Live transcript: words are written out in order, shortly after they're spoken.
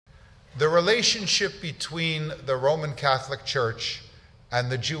The relationship between the Roman Catholic Church and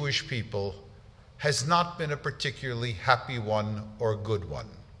the Jewish people has not been a particularly happy one or good one.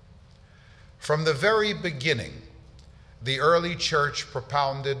 From the very beginning, the early church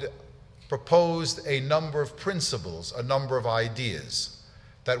proposed a number of principles, a number of ideas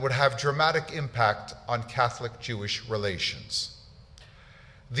that would have dramatic impact on Catholic-Jewish relations.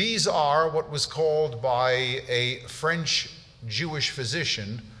 These are what was called by a French Jewish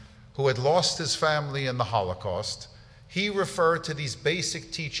physician who had lost his family in the Holocaust. He referred to these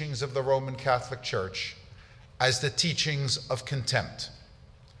basic teachings of the Roman Catholic Church as the teachings of contempt.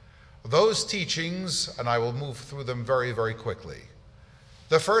 Those teachings, and I will move through them very, very quickly.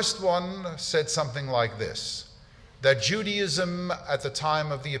 The first one said something like this, that Judaism at the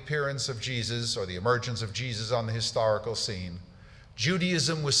time of the appearance of Jesus, or the emergence of Jesus on the historical scene,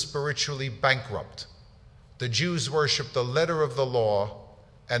 Judaism was spiritually bankrupt. The Jews worshiped the letter of the law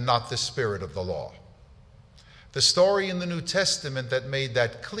and not the spirit of the law. The story in the New Testament that made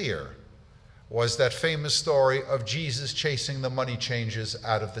that clear was that famous story of Jesus chasing the money changers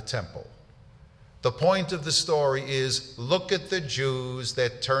out of the temple. The point of the story is, look at the Jews, they're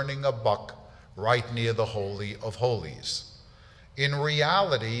turning a buck right near the Holy of Holies. In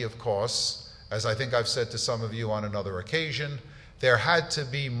reality, of course, as I think I've said to some of you on another occasion, there had to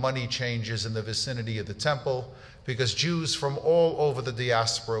be money changers in the vicinity of the temple because Jews from all over the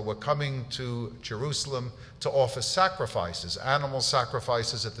diaspora were coming to Jerusalem to offer sacrifices, animal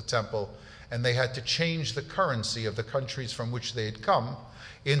sacrifices at the temple, and they had to change the currency of the countries from which they had come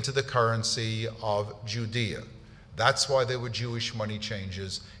into the currency of Judea. That's why there were Jewish money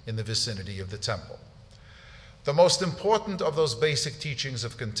changers in the vicinity of the temple. The most important of those basic teachings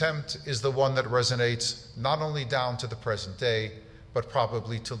of contempt is the one that resonates not only down to the present day, but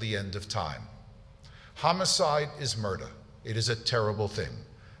probably till the end of time. Homicide is murder. It is a terrible thing.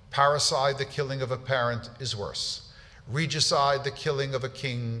 Parricide, the killing of a parent, is worse. Regicide, the killing of a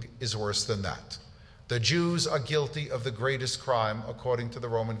king, is worse than that. The Jews are guilty of the greatest crime, according to the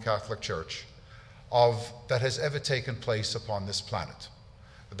Roman Catholic Church, that has ever taken place upon this planet.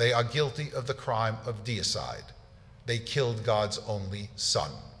 They are guilty of the crime of deicide. They killed God's only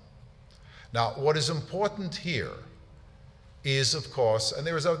Son. Now, what is important here is, of course, and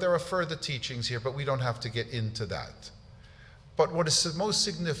there are further teachings here, but we don't have to get into that. But what is most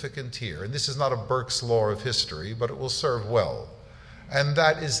significant here, and this is not a Berk's law of history, but it will serve well, and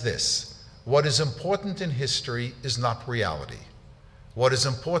that is this: what is important in history is not reality. What is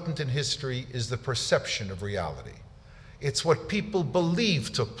important in history is the perception of reality. It's what people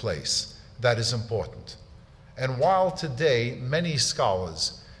believe took place that is important. And while today many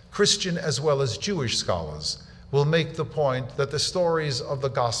scholars, Christian as well as Jewish scholars, will make the point that the stories of the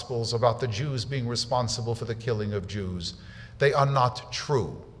Gospels about the Jews being responsible for the killing of Jews, they are not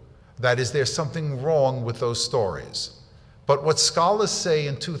true. That is, there's something wrong with those stories. But what scholars say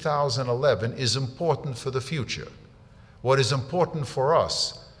in 2011 is important for the future. What is important for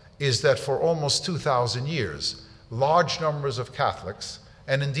us is that for almost 2,000 years, large numbers of Catholics,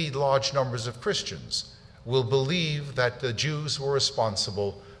 and indeed large numbers of Christians, will believe that the Jews were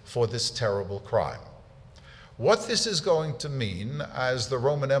responsible for this terrible crime. What this is going to mean as the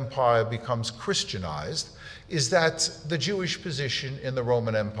Roman Empire becomes Christianized is that the Jewish position in the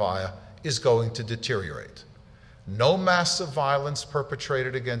Roman Empire is going to deteriorate. No massive violence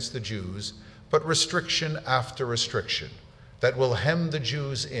perpetrated against the Jews, but restriction after restriction that will hem the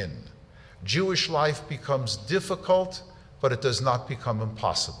Jews in. Jewish life becomes difficult, but it does not become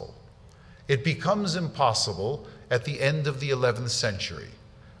impossible. It becomes impossible at the end of the 11th century,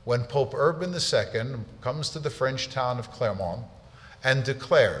 when Pope Urban II comes to the French town of Clermont and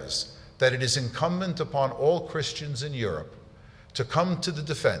declares that it is incumbent upon all Christians in Europe to come to the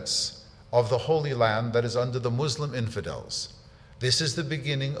defense of the Holy Land that is under the Muslim infidels. This is the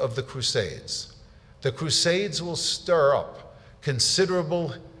beginning of the Crusades. The Crusades will stir up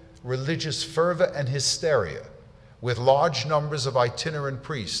considerable religious fervor and hysteria, with large numbers of itinerant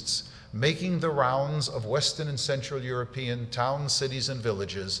priests making the rounds of Western and Central European towns, cities, and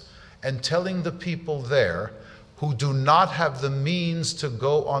villages, and telling the people there who do not have the means to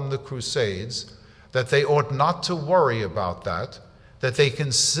go on the Crusades that they ought not to worry about that they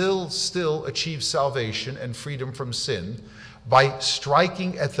can still achieve salvation and freedom from sin by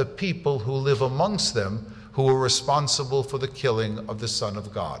striking at the people who live amongst them who are responsible for the killing of the Son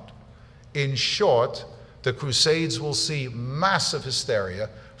of God. In short, the Crusades will see massive hysteria,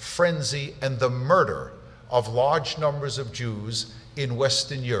 frenzy, and the murder of large numbers of Jews in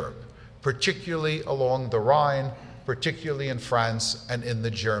Western Europe, particularly along the Rhine, particularly in France and in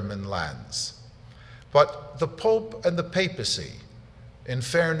the German lands. But the Pope and the papacy in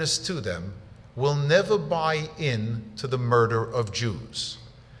fairness to them, will never buy in to the murder of Jews.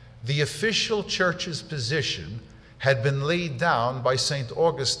 The official church's position had been laid down by St.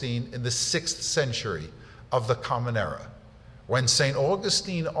 Augustine in the 6th century of the Common Era, when St.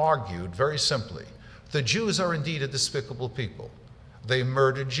 Augustine argued very simply, the Jews are indeed a despicable people. They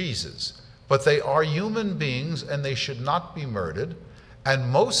murdered Jesus, but they are human beings and they should not be murdered. And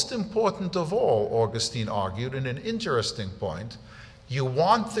most important of all, Augustine argued, in an interesting point, you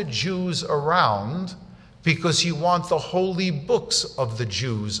want the Jews around because you want the holy books of the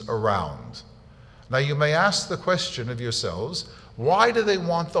Jews around. Now you may ask the question of yourselves, why do they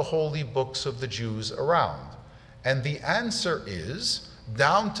want the holy books of the Jews around? And the answer is,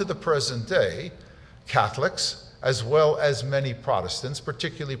 down to the present day, Catholics, as well as many Protestants,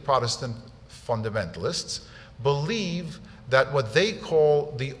 particularly Protestant fundamentalists, believe that what they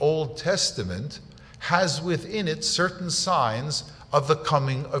call the Old Testament has within it certain signs of the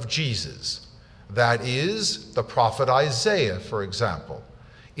coming of Jesus. That is, the prophet Isaiah, for example,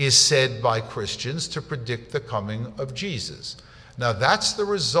 is said by Christians to predict the coming of Jesus. Now that's the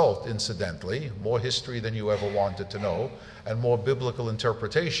result, incidentally, more history than you ever wanted to know, and more biblical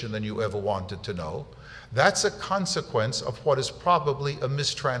interpretation than you ever wanted to know. That's a consequence of what is probably a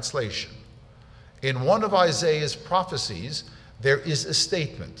mistranslation. In one of Isaiah's prophecies, there is a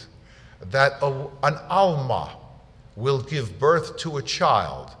statement that an Alma will give birth to a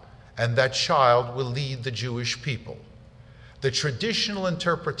child, and that child will lead the Jewish people. The traditional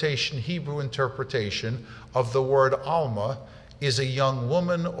interpretation, Hebrew interpretation of the word Alma is a young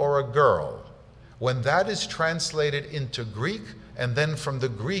woman or a girl. When that is translated into Greek, and then from the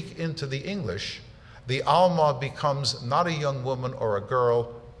Greek into the English, the Alma becomes not a young woman or a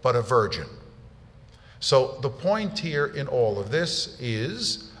girl, but a virgin. So the point here in all of this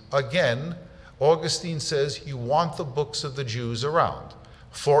is, again, Augustine says you want the books of the Jews around.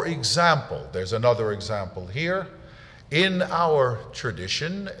 For example, there's another example here. In our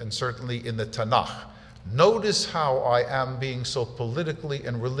tradition, and certainly in the Tanakh, notice how I am being so politically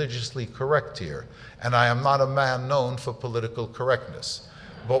and religiously correct here. And I am not a man known for political correctness.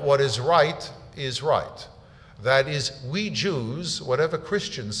 But what is right is right. That is, we Jews, whatever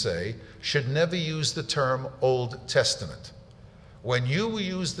Christians say, should never use the term Old Testament. When you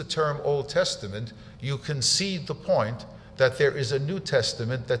use the term Old Testament, you concede the point that there is a New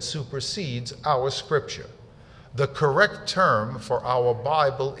Testament that supersedes our scripture. The correct term for our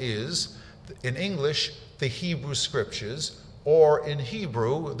Bible is, in English, the Hebrew Scriptures, or in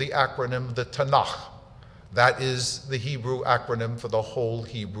Hebrew, the acronym, the Tanakh. That is the Hebrew acronym for the whole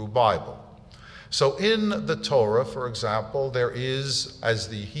Hebrew Bible. So in the Torah, for example, there is, as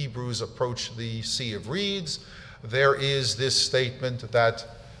the Hebrews approach the Sea of Reeds, there is this statement that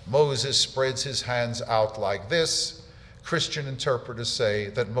Moses spreads his hands out like this. Christian interpreters say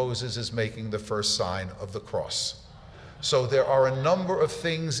that Moses is making the first sign of the cross. So there are a number of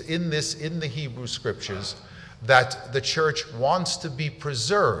things in the Hebrew Scriptures that the church wants to be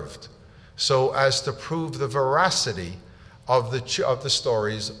preserved so as to prove the veracity of the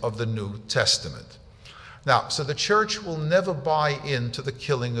stories of the New Testament. Now, so the church will never buy into the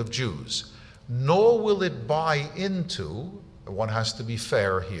killing of Jews, nor will it buy into, one has to be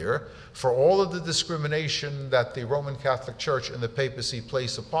fair here, for all of the discrimination that the Roman Catholic Church and the papacy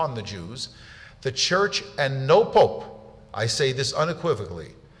place upon the Jews, the church and no pope, I say this unequivocally,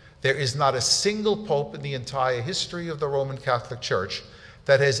 there is not a single pope in the entire history of the Roman Catholic Church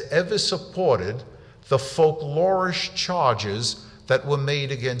that has ever supported the folklorish charges that were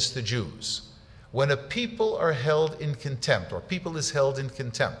made against the Jews. When a people are held in contempt, or people is held in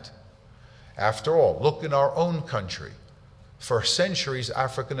contempt, after all, look in our own country. For centuries,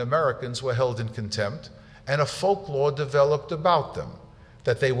 African Americans were held in contempt, and a folklore developed about them,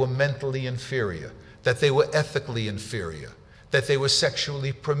 that they were mentally inferior, that they were ethically inferior, that they were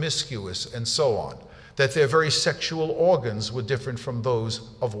sexually promiscuous, and so on, that their very sexual organs were different from those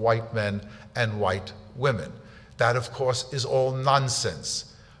of white men and white women. That, of course, is all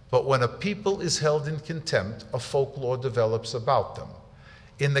nonsense. But when a people is held in contempt, a folklore develops about them.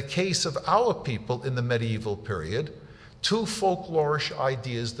 In the case of our people in the medieval period, two folklorish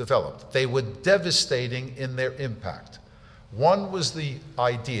ideas developed. They were devastating in their impact. One was the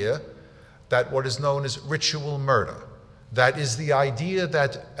idea that what is known as ritual murder. That is the idea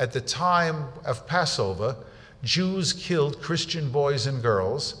that at the time of Passover, Jews killed Christian boys and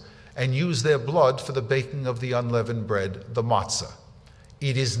girls and used their blood for the baking of the unleavened bread, the matzah.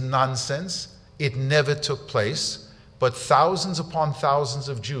 It is nonsense. It never took place, but thousands upon thousands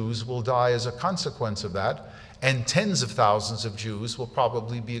of Jews will die as a consequence of that, and tens of thousands of Jews will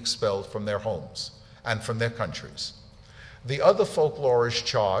probably be expelled from their homes and from their countries. The other folklorish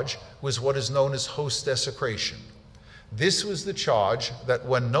charge was what is known as host desecration. This was the charge that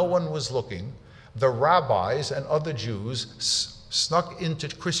when no one was looking, the rabbis and other Jews snuck into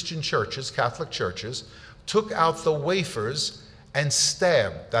Christian churches, Catholic churches, took out the wafers and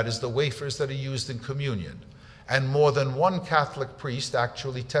stabbed, that is the wafers that are used in communion. And more than one Catholic priest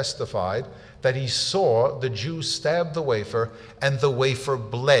actually testified that he saw the Jews stab the wafer and the wafer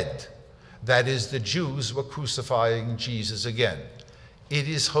bled. That is, the Jews were crucifying Jesus again. It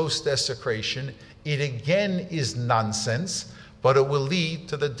is host desecration. It again is nonsense, but it will lead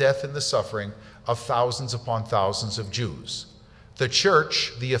to the death and the suffering of thousands upon thousands of Jews. The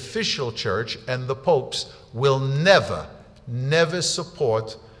church, the official church, and the popes will never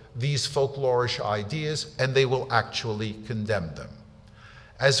support these folklorish ideas, and they will actually condemn them.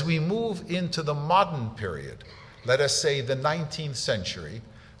 As we move into the modern period, let us say the 19th century,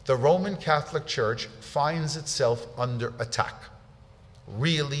 the Roman Catholic Church finds itself under attack,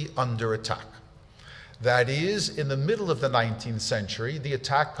 really under attack. That is, in the middle of the 19th century, the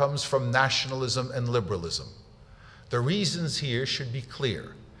attack comes from nationalism and liberalism. The reasons here should be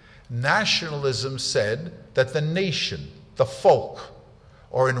clear. Nationalism said that the nation, the folk,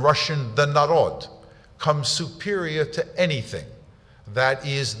 or in Russian, the narod, comes superior to anything. That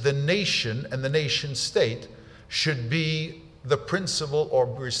is, the nation and the nation state should be the principal or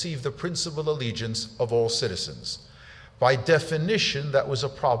receive the principal allegiance of all citizens. By definition, that was a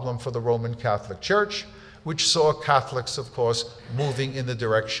problem for the Roman Catholic Church, which saw Catholics, of course, moving in the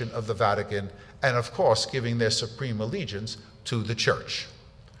direction of the Vatican and, of course, giving their supreme allegiance to the Church.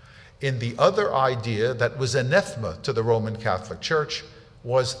 In the other idea that was anathema to the Roman Catholic Church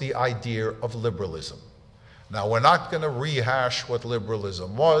was the idea of liberalism. Now, we're not going to rehash what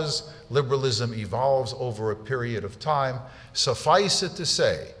liberalism was. Liberalism evolves over a period of time. Suffice it to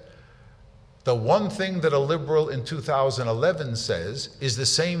say, the one thing that a liberal in 2011 says is the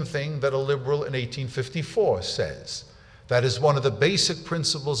same thing that a liberal in 1854 says. That is, one of the basic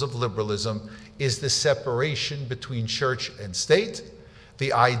principles of liberalism is the separation between church and state,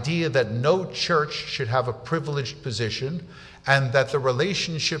 the idea that no church should have a privileged position, and that the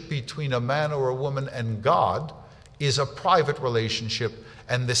relationship between a man or a woman and God is a private relationship,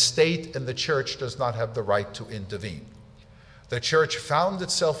 and the state and the church does not have the right to intervene. The church found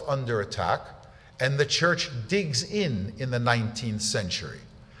itself under attack, and the church digs in the 19th century.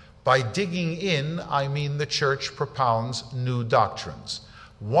 By digging in, I mean the church propounds new doctrines.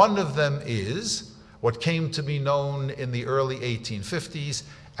 One of them is what came to be known in the early 1850s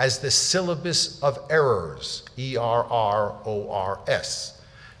as the Syllabus of Errors, E-R-R-O-R-S.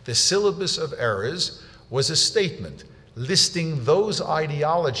 The Syllabus of Errors was a statement listing those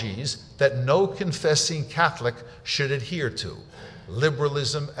ideologies that no confessing Catholic should adhere to.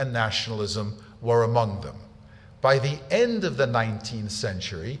 Liberalism and nationalism were among them. By the end of the 19th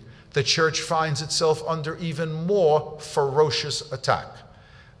century, the church finds itself under even more ferocious attack.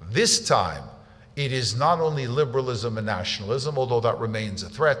 This time, it is not only liberalism and nationalism, although that remains a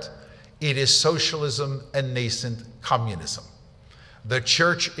threat, it is socialism and nascent communism. The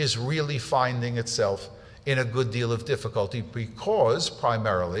church is really finding itself in a good deal of difficulty because,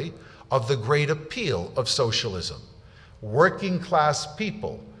 primarily, of the great appeal of socialism. Working class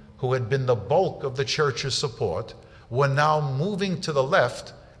people, who had been the bulk of the church's support, were now moving to the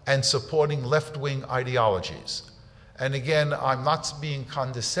left and supporting left-wing ideologies. And again, I'm not being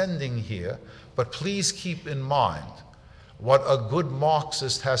condescending here, but please keep in mind what a good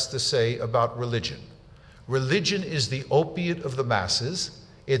Marxist has to say about religion. Religion is the opiate of the masses.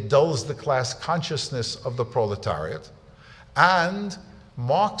 It dulls the class consciousness of the proletariat. And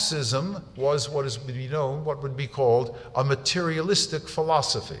Marxism was what would be called a materialistic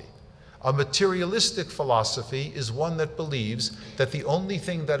philosophy. A materialistic philosophy is one that believes that the only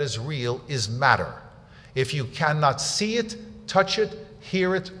thing that is real is matter. If you cannot see it, touch it,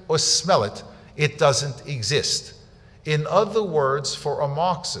 hear it, or smell it, it doesn't exist. In other words, for a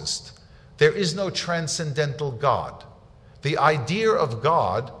Marxist, there is no transcendental God. The idea of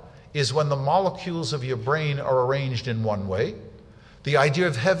God is when the molecules of your brain are arranged in one way. The idea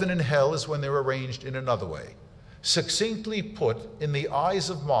of heaven and hell is when they're arranged in another way. Succinctly put, in the eyes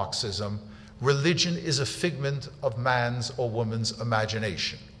of Marxism, religion is a figment of man's or woman's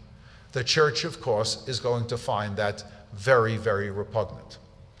imagination. The church, of course, is going to find that very, very repugnant.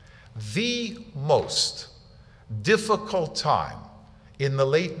 The most difficult time in the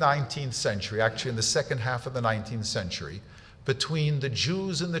late 19th century, actually in the second half of the 19th century, between the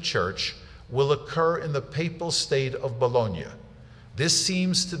Jews and the church will occur in the papal state of Bologna. This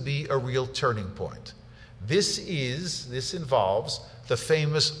seems to be a real turning point. This involves the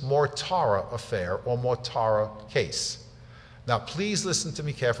famous Mortara affair or Mortara case. Now, please listen to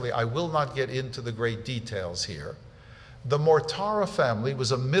me carefully. I will not get into the great details here. The Mortara family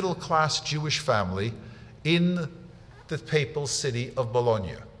was a middle-class Jewish family in the papal city of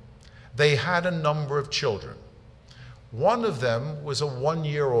Bologna. They had a number of children. One of them was a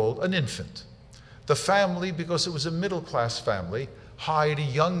 1-year-old, an infant. The family, because it was a middle-class family, hired a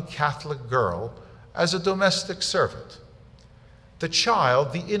young Catholic girl as a domestic servant. The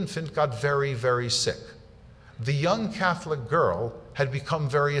child, the infant, got very, very sick. The young Catholic girl had become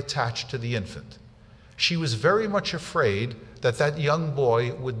very attached to the infant. She was very much afraid that that young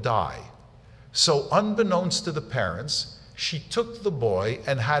boy would die. So unbeknownst to the parents, she took the boy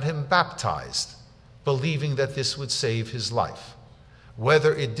and had him baptized, believing that this would save his life.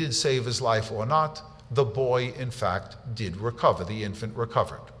 Whether it did save his life or not, the boy, in fact, did recover. The infant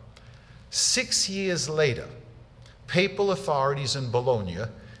recovered. 6 years later, papal authorities in Bologna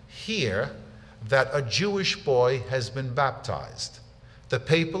hear that a Jewish boy has been baptized. The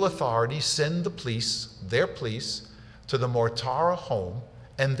papal authorities send the police, their police, to the Mortara home,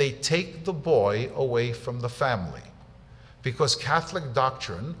 and they take the boy away from the family. Because Catholic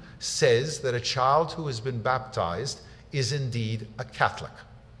doctrine says that a child who has been baptized is indeed a Catholic.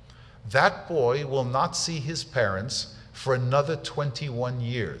 That boy will not see his parents for another 21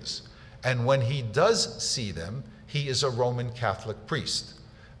 years. And when he does see them, he is a Roman Catholic priest.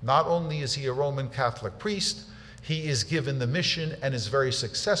 Not only is he a Roman Catholic priest, he is given the mission and is very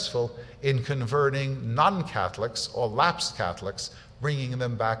successful in converting non-Catholics or lapsed Catholics, bringing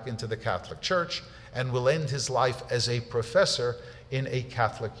them back into the Catholic Church, and will end his life as a professor in a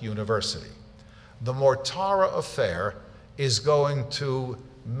Catholic university. The Mortara affair is going to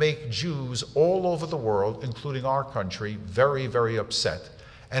make Jews all over the world, including our country, very, very upset,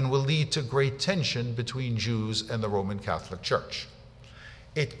 and will lead to great tension between Jews and the Roman Catholic Church.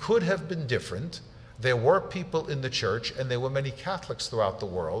 It could have been different. There were people in the church, and there were many Catholics throughout the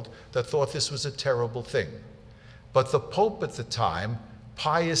world, that thought this was a terrible thing. But the Pope at the time,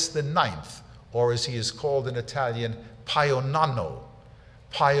 Pius IX, or as he is called in Italian, Pio Nonno,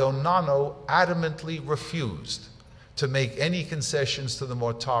 adamantly refused to make any concessions to the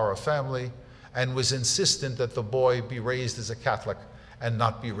Mortara family and was insistent that the boy be raised as a Catholic and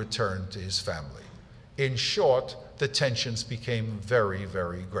not be returned to his family. In short, the tensions became very,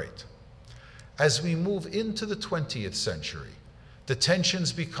 very great. As we move into the 20th century, the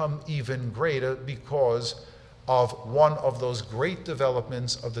tensions become even greater because of one of those great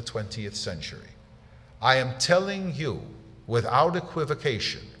developments of the 20th century. I am telling you, without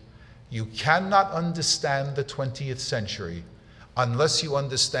equivocation, you cannot understand the 20th century unless you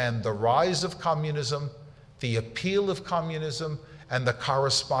understand the rise of communism, the appeal of communism, and the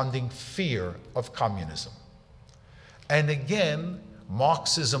corresponding fear of communism. And again,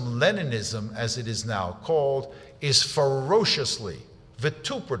 Marxism-Leninism, as it is now called, is ferociously,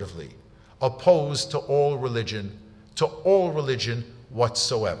 vituperatively opposed to all religion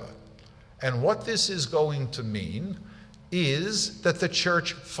whatsoever. And what this is going to mean is that the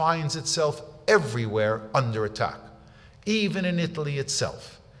church finds itself everywhere under attack, even in Italy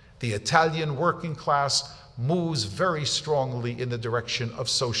itself. The Italian working class moves very strongly in the direction of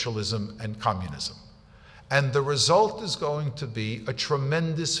socialism and communism. And the result is going to be a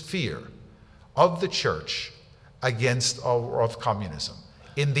tremendous fear of the church of communism.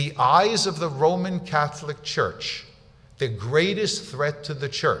 In the eyes of the Roman Catholic Church, the greatest threat to the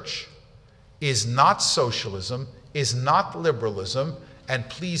church is not socialism, is not liberalism, and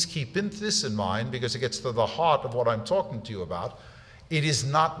please keep this in mind because it gets to the heart of what I'm talking to you about. It is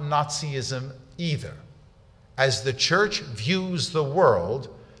not Nazism either. As the church views the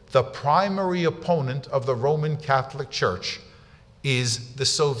world, the primary opponent of the Roman Catholic Church is the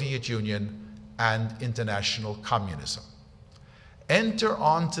Soviet Union and international communism. Enter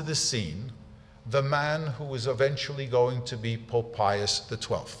onto the scene the man who was eventually going to be Pope Pius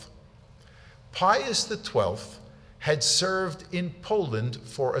XII. Pius XII had served in Poland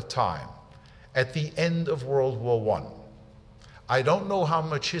for a time at the end of World War I. I don't know how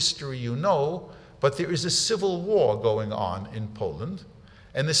much history you know, but there is a civil war going on in Poland,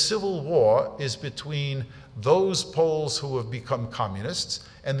 and the civil war is between those Poles who have become communists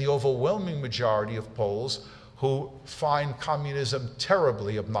and the overwhelming majority of Poles who find communism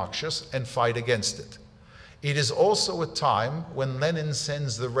terribly obnoxious and fight against it. It is also a time when Lenin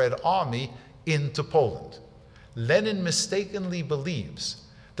sends the Red Army into Poland. Lenin mistakenly believes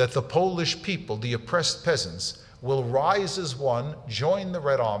that the Polish people, the oppressed peasants, will rise as one, join the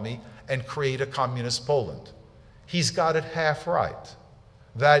Red Army, and create a communist Poland. He's got it half right.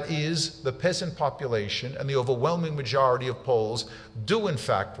 That is, the peasant population and the overwhelming majority of Poles do in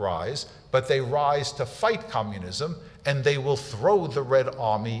fact rise, but they rise to fight communism and they will throw the Red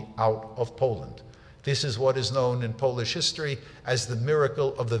Army out of Poland. This is what is known in Polish history as the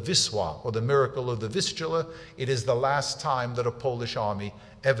miracle of the Wisła, or the miracle of the Vistula. It is the last time that a Polish army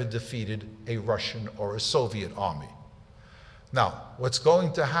ever defeated a Russian or a Soviet army. Now, what's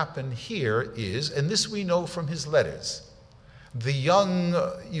going to happen here is, and this we know from his letters, the young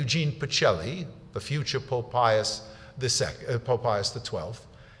Eugene Pacelli, the future Pope Pius XII,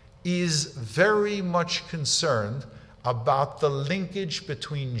 is very much concerned about the linkage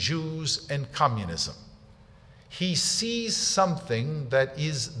between Jews and communism. He sees something that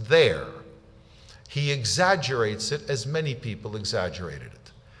is there. He exaggerates it as many people exaggerated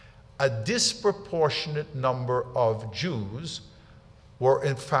it. A disproportionate number of Jews were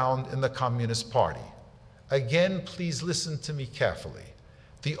found in the Communist Party. Again, please listen to me carefully.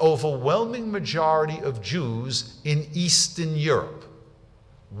 The overwhelming majority of Jews in Eastern Europe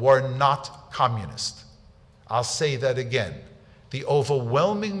were not communist. I'll say that again. The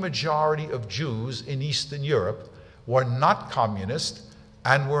overwhelming majority of Jews in Eastern Europe were not communist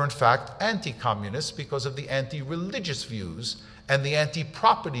and were in fact anti-communist because of the anti-religious views and the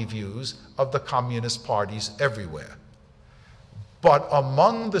anti-property views of the communist parties everywhere. But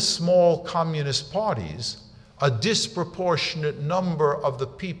among the small communist parties, a disproportionate number of the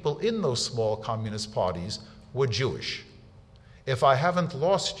people in those small communist parties were Jewish. If I haven't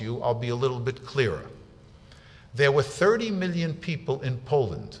lost you, I'll be a little bit clearer. There were 30 million people in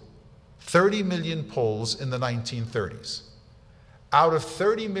Poland, 30 million Poles in the 1930s. Out of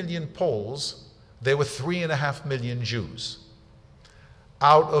 30 million Poles, there were 3.5 million Jews.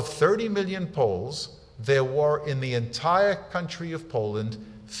 Out of 30 million Poles, there were in the entire country of Poland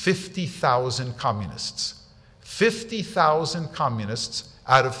 50,000 communists. 50,000 communists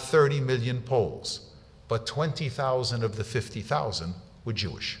out of 30 million Poles, but 20,000 of the 50,000 were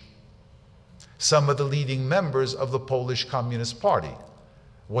Jewish. Some of the leading members of the Polish Communist Party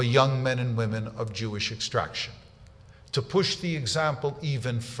were young men and women of Jewish extraction. To push the example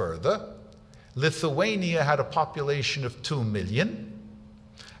even further, Lithuania had a population of 2 million,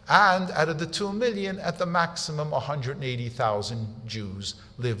 and out of the 2 million, at the maximum, 180,000 Jews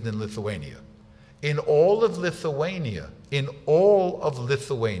lived in Lithuania. In all of Lithuania,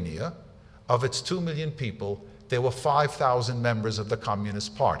 of its 2 million people, there were 5,000 members of the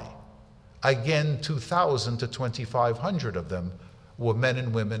Communist Party. Again, 2,000 to 2,500 of them were men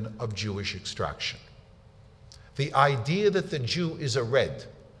and women of Jewish extraction. The idea that the Jew is a red,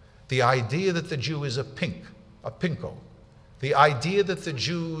 the idea that the Jew is a pinko, the idea that the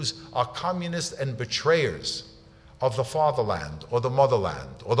Jews are communists and betrayers of the fatherland or the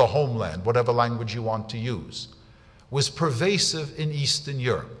motherland or the homeland, whatever language you want to use, was pervasive in Eastern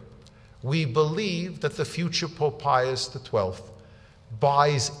Europe. We believe that the future Pope Pius XII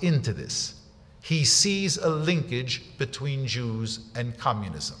buys into this. He sees a linkage between Jews and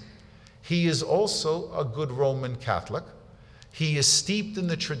communism. He is also a good Roman Catholic. He is steeped in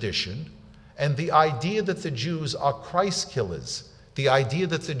the tradition, and the idea that the Jews are Christ killers, the idea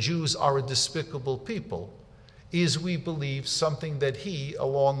that the Jews are a despicable people, is, we believe, something that he,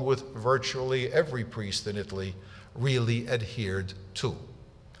 along with virtually every priest in Italy, really adhered to.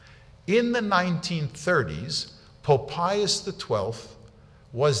 In the 1930s, Pope Pius XII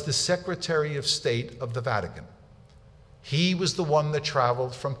was the Secretary of State of the Vatican. He was the one that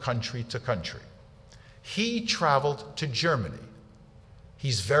traveled from country to country. He traveled to Germany.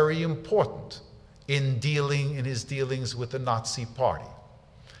 He's very important in his dealings with the Nazi Party.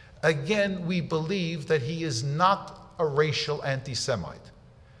 Again, we believe that he is not a racial anti-Semite.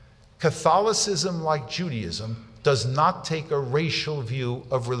 Catholicism, like Judaism, does not take a racial view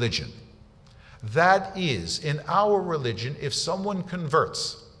of religion. That is, in our religion, if someone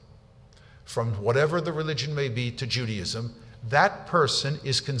converts from whatever the religion may be to Judaism, that person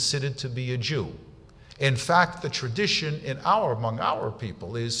is considered to be a Jew. In fact, the tradition among our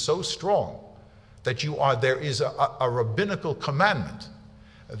people is so strong that there is a rabbinical commandment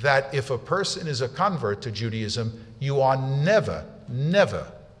that if a person is a convert to Judaism, you are never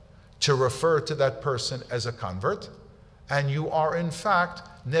to refer to that person as a convert, and you are in fact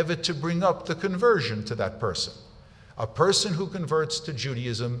never to bring up the conversion to that person. A person who converts to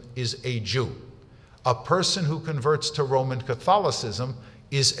Judaism is a Jew. A person who converts to Roman Catholicism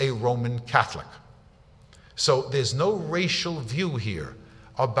is a Roman Catholic. So there's no racial view here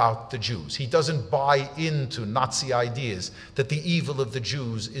about the Jews. He doesn't buy into Nazi ideas that the evil of the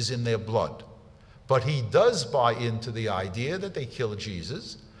Jews is in their blood. But he does buy into the idea that they killed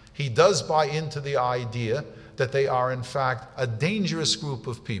Jesus. He does buy into the idea that they are in fact a dangerous group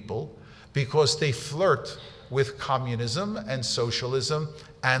of people because they flirt with communism and socialism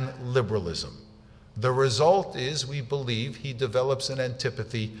and liberalism. The result is, we believe, he develops an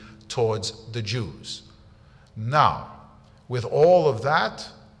antipathy towards the Jews. Now, with all of that,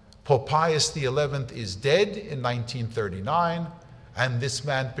 Pope Pius XI is dead in 1939, and this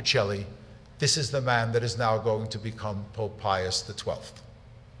man, Pacelli, this is the man that is now going to become Pope Pius XII.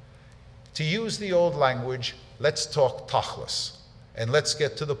 To use the old language, let's talk tachlis, and let's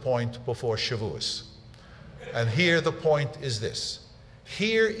get to the point before Shavuos. And here the point is this.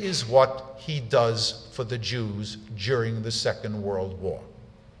 Here is what he does for the Jews during the Second World War.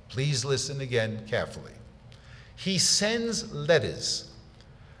 Please listen again carefully. He sends letters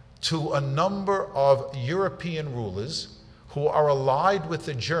to a number of European rulers who are allied with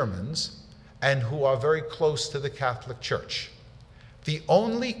the Germans and who are very close to the Catholic Church. The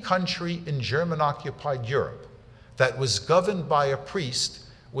only country in German-occupied Europe that was governed by a priest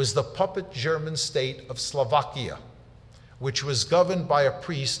was the puppet German state of Slovakia, which was governed by a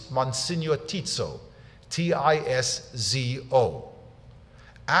priest, Monsignor Tiso, T-I-S-Z-O.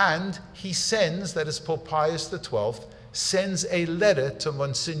 And he sends, that is Pope Pius XII, sends a letter to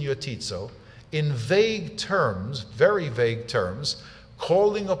Monsignor Tiso in vague terms, very vague terms,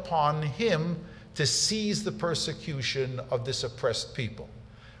 calling upon him to seize the persecution of this oppressed people.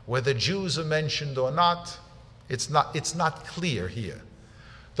 Whether Jews are mentioned or not, it's not clear here.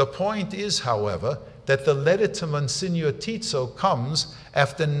 The point is, however, that the letter to Monsignor Tiso comes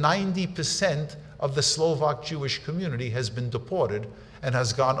after 90% of the Slovak Jewish community has been deported and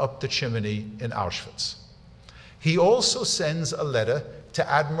has gone up the chimney in Auschwitz. He also sends a letter to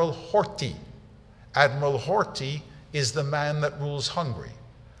Admiral Horthy. Admiral Horthy is the man that rules Hungary.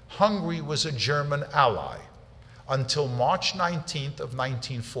 Hungary was a German ally until March 19th of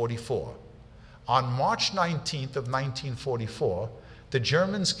 1944. On March 19th of 1944, the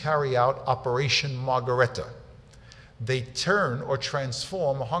Germans carry out Operation Margareta. They turn or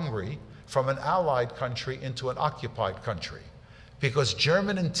transform Hungary from an allied country into an occupied country, because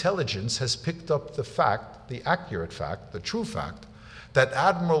German intelligence has picked up the fact, the accurate fact, the true fact, that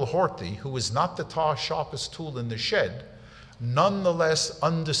Admiral Horthy, who was not the sharpest tool in the shed, nonetheless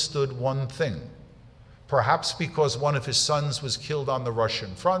understood one thing. Perhaps because one of his sons was killed on the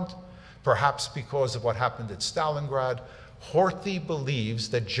Russian front, perhaps because of what happened at Stalingrad, Horthy believes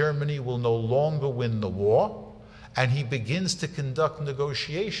that Germany will no longer win the war, and he begins to conduct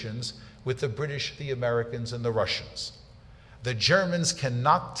negotiations with the British, the Americans, and the Russians. The Germans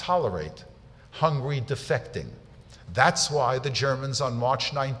cannot tolerate Hungary defecting. That's why the Germans on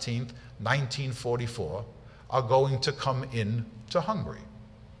March 19th, 1944, are going to come in to Hungary.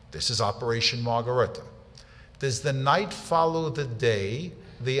 This is Operation Margareta. Does the night follow the day?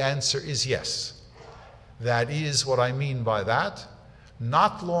 The answer is yes. That is what I mean by that.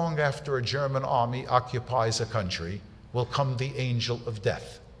 Not long after a German army occupies a country will come the angel of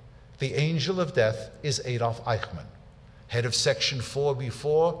death. The angel of death is Adolf Eichmann, head of Section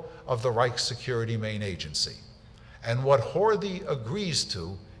 4B4 of the Reich Security Main Agency. And what Horthy agrees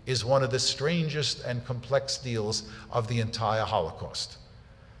to is one of the strangest and complex deals of the entire Holocaust.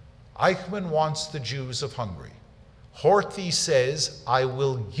 Eichmann wants the Jews of Hungary. Horthy says, I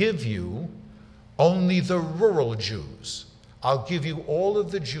will give you only the rural Jews. I'll give you all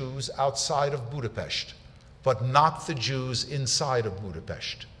of the Jews outside of Budapest, but not the Jews inside of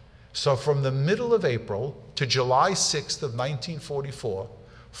Budapest. So from the middle of April to July 6th of 1944,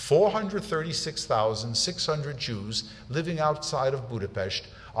 436,600 Jews living outside of Budapest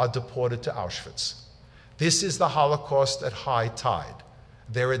are deported to Auschwitz. This is the Holocaust at high tide.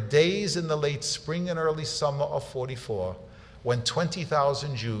 There are days in the late spring and early summer of 44 when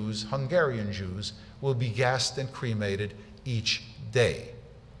 20,000 Jews, Hungarian Jews, will be gassed and cremated each day.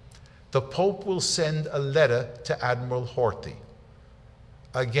 The Pope will send a letter to Admiral Horthy.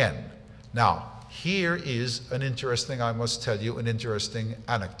 Again, now, here is an interesting, I must tell you, an interesting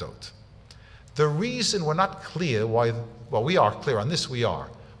anecdote. The reason we're not clear why, well, we are clear on this, we are,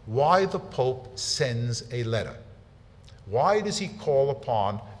 why the Pope sends a letter. Why does he call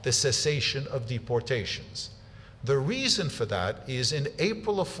upon the cessation of deportations? The reason for that is in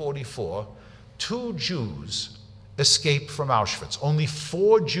April of 44, 2 Jews escaped from Auschwitz. Only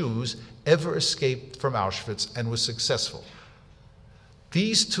 4 Jews ever escaped from Auschwitz and was successful.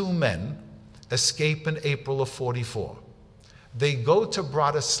 These 2 men escape in April of 44. They go to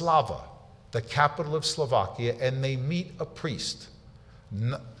Bratislava, the capital of Slovakia, and they meet a priest,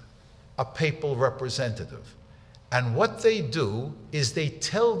 a papal representative. And what they do is they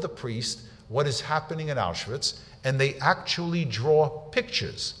tell the priest what is happening in Auschwitz, and they actually draw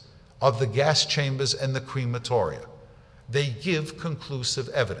pictures of the gas chambers and the crematoria. They give conclusive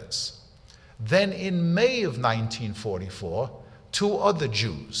evidence. Then in May of 1944, 2 other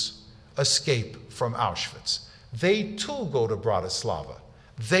Jews, escape from Auschwitz. They too go to Bratislava.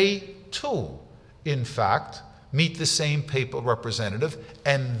 They too, in fact, meet the same papal representative,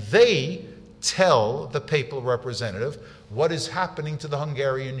 and they tell the papal representative what is happening to the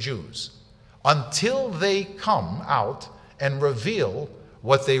Hungarian Jews. Until they come out and reveal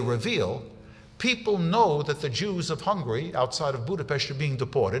what they reveal, people know that the Jews of Hungary outside of Budapest are being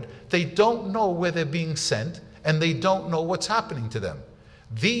deported. They don't know where they're being sent, and they don't know what's happening to them.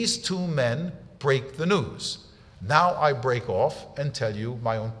 These two men break the news. Now I break off and tell you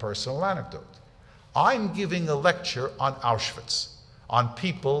my own personal anecdote. I'm giving a lecture on Auschwitz, on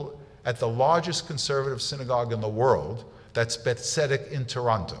people at the largest conservative synagogue in the world, that's Beth Tzedek in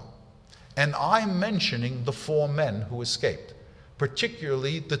Toronto. And I'm mentioning the 4 men who escaped,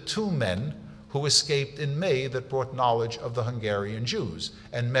 particularly the 2 men who escaped in May that brought knowledge of the Hungarian Jews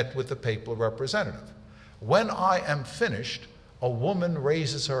and met with the papal representative. When I am finished, a woman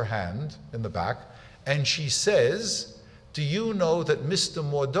raises her hand in the back and she says, "Do you know that Mr.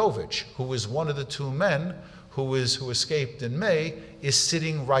 Mordovich, who is one of the 2 men who escaped in May, is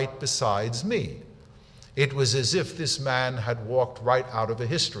sitting right beside me?" It was as if this man had walked right out of a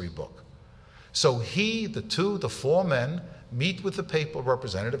history book. So the 4 men meet with the papal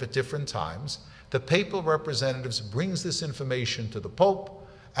representative at different times. The papal representative brings this information to the Pope,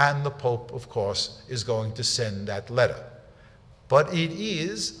 and the Pope, of course, is going to send that letter. But it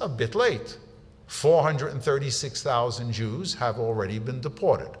is a bit late. 436,000 Jews have already been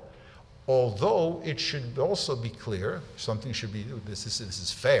deported. Although it should also be clear, this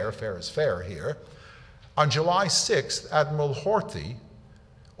is fair is fair here. On July 6th, Admiral Horthy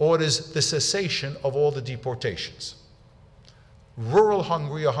orders the cessation of all the deportations. Rural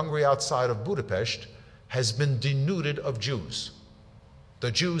Hungary, or Hungary outside of Budapest, has been denuded of Jews. The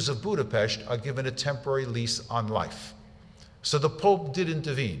Jews of Budapest are given a temporary lease on life. So the Pope did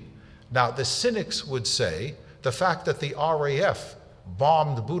intervene. Now, the cynics would say the fact that the RAF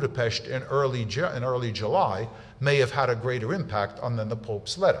bombed Budapest in early July may have had a greater impact on than the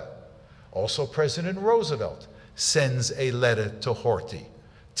Pope's letter. Also, President Roosevelt sends a letter to Horthy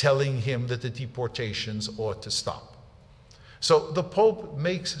telling him that the deportations ought to stop. So the Pope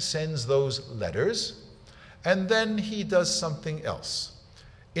sends those letters, and then he does something else.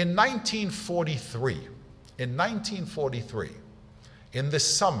 In 1943, in the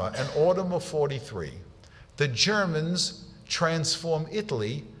summer and autumn of 43, the Germans transform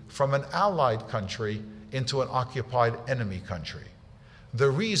Italy from an allied country into an occupied enemy country.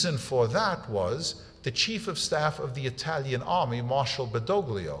 The reason for that was the chief of staff of the Italian army, Marshal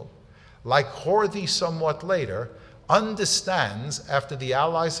Badoglio, like Horthy somewhat later, understands after the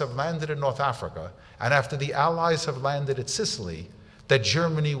Allies have landed in North Africa and after the Allies have landed at Sicily that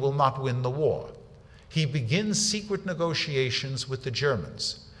Germany will not win the war. He begins secret negotiations with the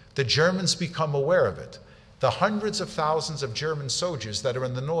Germans. The Germans become aware of it. The hundreds of thousands of German soldiers that are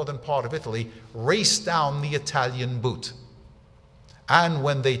in the northern part of Italy race down the Italian boot. And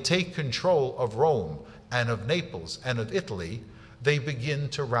when they take control of Rome and of Naples and of Italy, they begin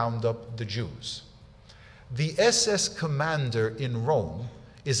to round up the Jews. The SS commander in Rome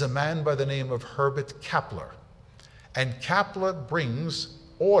is a man by the name of Herbert Kappler. And Kappler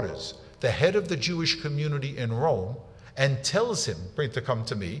orders the head of the Jewish community in Rome and tells him to come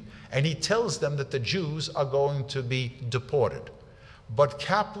to me, and he tells them that the Jews are going to be deported. But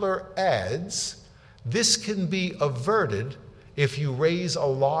Kappler adds, this can be averted if you raise a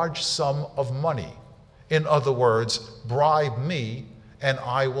large sum of money. In other words, bribe me and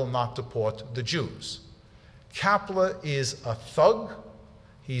I will not deport the Jews. Kappler is a thug.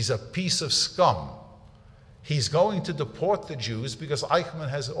 He's a piece of scum. He's going to deport the Jews because Eichmann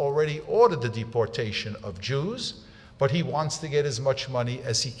has already ordered the deportation of Jews, but he wants to get as much money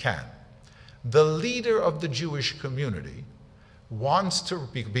as he can. The leader of the Jewish community wants to,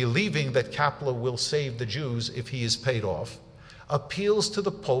 believing that Kappler will save the Jews if he is paid off, appeals to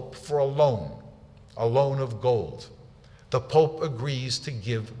the Pope for a loan of gold. The Pope agrees to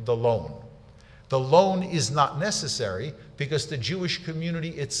give the loan. The loan is not necessary because the Jewish community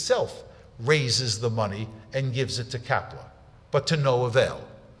itself raises the money and gives it to Kappler, but to no avail.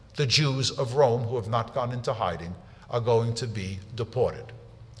 The Jews of Rome who have not gone into hiding are going to be deported.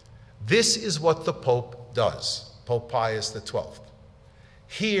 This is what the Pope does, Pope Pius XII.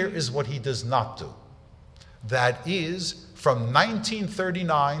 Here is what he does not do. That is, from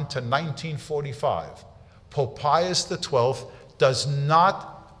 1939 to 1945, Pope Pius XII does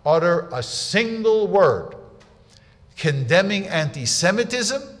not utter a single word condemning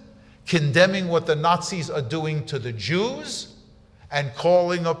anti-Semitism, condemning what the Nazis are doing to the Jews, and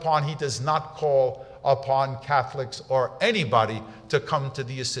he does not call upon Catholics or anybody to come to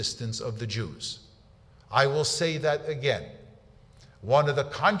the assistance of the Jews. I will say that again. One of the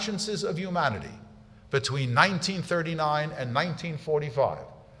consciences of humanity between 1939 and 1945,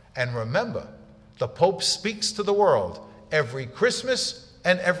 and remember, the Pope speaks to the world every Christmas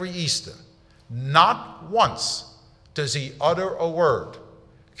and every Easter. Not once does he utter a word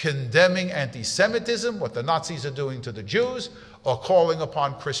condemning anti-Semitism, what the Nazis are doing to the Jews, or calling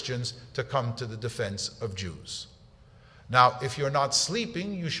upon Christians to come to the defense of Jews. Now, if you're not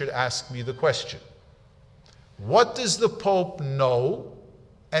sleeping, you should ask me the question. What does the Pope know,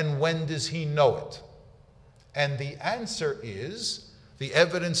 and when does he know it? And the answer is, the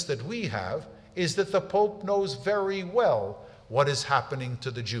evidence that we have, is that the Pope knows very well what is happening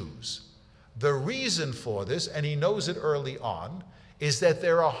to the Jews. The reason for this, and he knows it early on, is that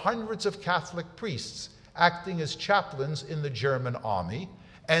there are hundreds of Catholic priests acting as chaplains in the German army,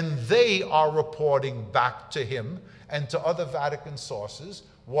 and they are reporting back to him and to other Vatican sources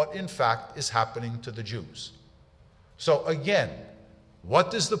what in fact is happening to the Jews. So again,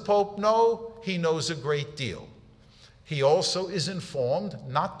 what does the Pope know? He knows a great deal. He also is informed,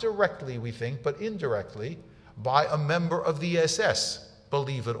 not directly we think, but indirectly, by a member of the SS,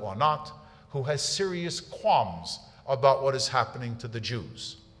 believe it or not, who has serious qualms about what is happening to the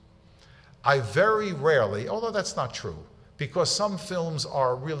Jews. I very rarely, although that's not true, because some films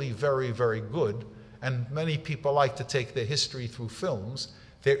are really very, very good, and many people like to take their history through films,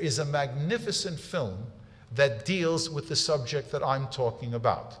 there is a magnificent film that deals with the subject that I'm talking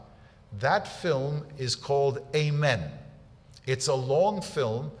about. That film is called Amen. It's a long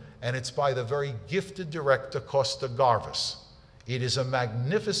film, and it's by the very gifted director Costa Gavras. It is a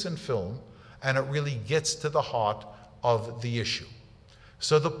magnificent film, and it really gets to the heart of the issue.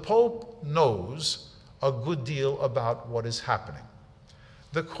 So the Pope knows a good deal about what is happening.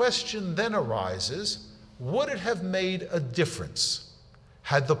 The question then arises, would it have made a difference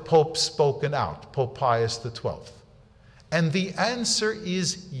had the Pope spoken out, Pope Pius XII? And the answer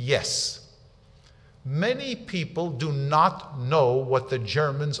is yes. Many people do not know what the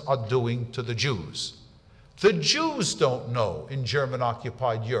Germans are doing to the Jews. The Jews don't know in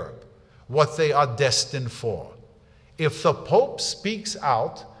German-occupied Europe what they are destined for. If the Pope speaks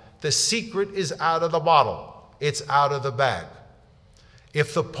out, the secret is out of the bottle. It's out of the bag.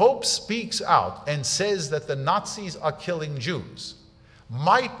 If the Pope speaks out and says that the Nazis are killing Jews,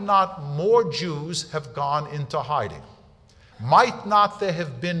 might not more Jews have gone into hiding? Might not there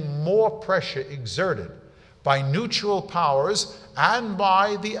have been more pressure exerted by neutral powers and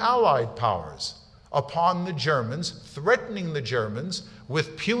by the Allied powers upon the Germans, threatening the Germans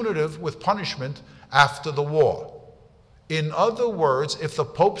with punishment after the war? In other words, if the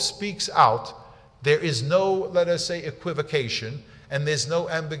Pope speaks out, there is no, let us say, equivocation, and there's no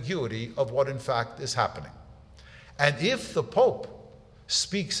ambiguity of what in fact is happening. And if the Pope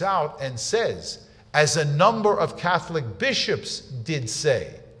speaks out and says, as a number of Catholic bishops did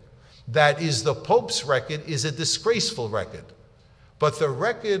say, that is, the Pope's record is a disgraceful record. But the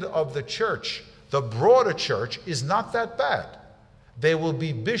record of the church, the broader church, is not that bad. There will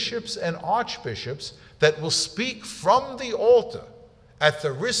be bishops and archbishops that will speak from the altar at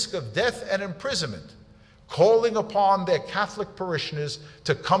the risk of death and imprisonment, calling upon their Catholic parishioners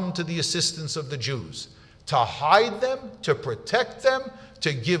to come to the assistance of the Jews, to hide them, to protect them,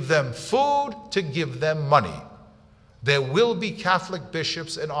 to give them food, to give them money. There will be Catholic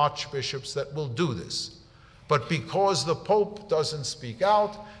bishops and archbishops that will do this. But because the Pope doesn't speak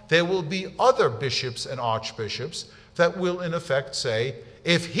out, there will be other bishops and archbishops that will in effect say,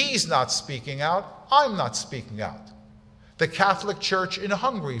 if he's not speaking out, I'm not speaking out. The Catholic Church in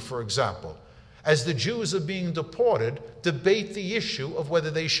Hungary, for example, as the Jews are being deported, debate the issue of whether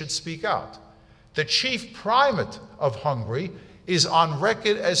they should speak out. The chief primate of Hungary is on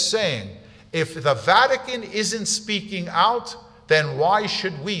record as saying, if the Vatican isn't speaking out, then why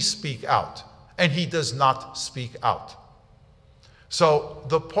should we speak out? And he does not speak out. So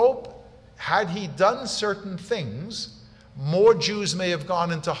the Pope, had he done certain things, more Jews may have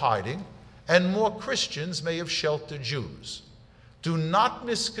gone into hiding, and more Christians may have sheltered Jews. Do not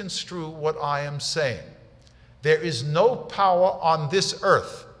misconstrue what I am saying. There is no power on this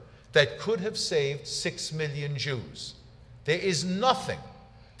earth that could have saved 6 million Jews. There is nothing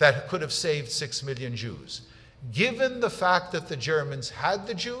that could have saved 6 million Jews. Given the fact that the Germans had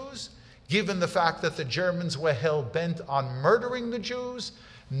the Jews, given the fact that the Germans were hell-bent on murdering the Jews,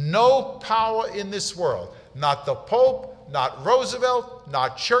 no power in this world, not the Pope, not Roosevelt,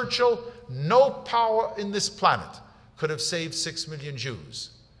 not Churchill, no power in this planet could have saved 6 million Jews.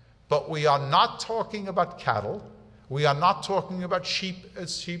 But we are not talking about cattle. We are not talking about sheep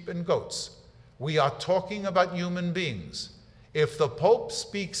and goats. We are talking about human beings. If the Pope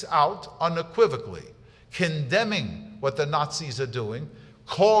speaks out unequivocally, condemning what the Nazis are doing,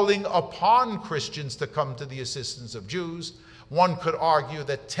 calling upon Christians to come to the assistance of Jews, one could argue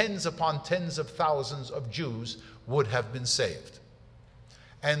that tens upon tens of thousands of Jews would have been saved.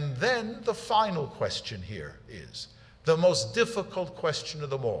 And then the final question here is the most difficult question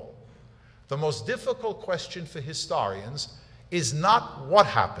of them all. The most difficult question for historians is not what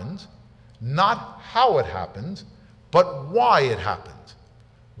happened, not how it happened, but why it happened.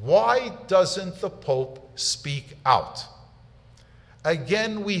 Why doesn't the Pope speak out?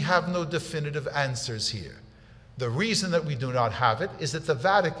 Again, we have no definitive answers here. The reason that we do not have it is that the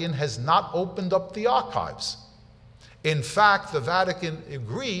Vatican has not opened up the archives. In fact, the Vatican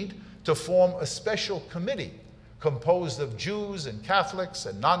agreed to form a special committee composed of Jews and Catholics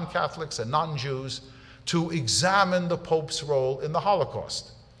and non-Catholics and non-Jews to examine the Pope's role in the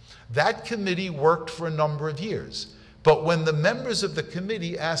Holocaust. That committee worked for a number of years, but when the members of the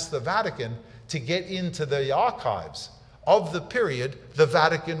committee asked the Vatican to get into the archives of the period, the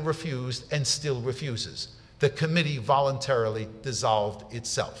Vatican refused and still refuses. The committee voluntarily dissolved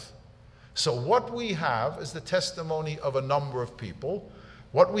itself. So what we have is the testimony of a number of people.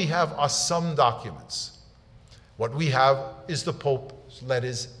 What we have are some documents. What we have is the Pope's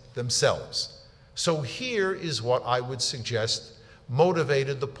letters themselves. So here is what I would suggest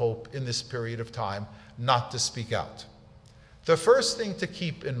motivated the Pope in this period of time not to speak out. The first thing to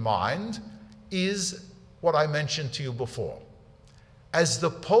keep in mind is what I mentioned to you before. As the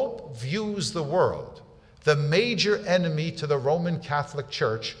Pope views the world, the major enemy to the Roman Catholic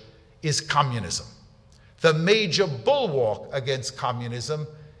Church is communism. The major bulwark against communism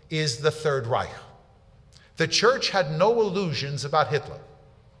is the Third Reich. The Church had no illusions about Hitler.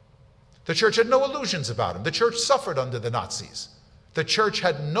 The Church had no illusions about him. The Church suffered under the Nazis. The Church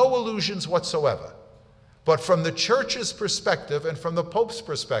had no illusions whatsoever. But from the Church's perspective and from the Pope's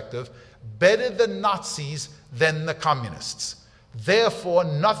perspective, better the Nazis than the communists. Therefore,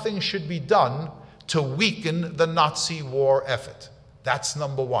 nothing should be done to weaken the Nazi war effort. That's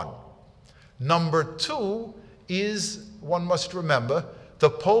number one. Number two is, one must remember, the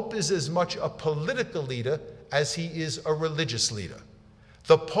Pope is as much a political leader as he is a religious leader.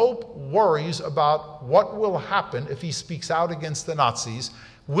 The Pope worries about what will happen if he speaks out against the Nazis.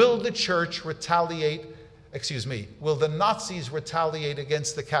 Will the Church retaliate? Will the Nazis retaliate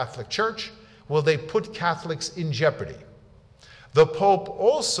against the Catholic Church? Will they put Catholics in jeopardy? The Pope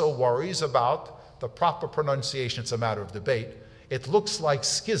also worries about the proper pronunciation. It's a matter of debate. It looks like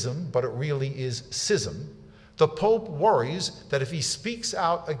schism, but it really is schism. The Pope worries that if he speaks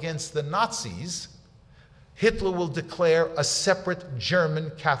out against the Nazis, Hitler will declare a separate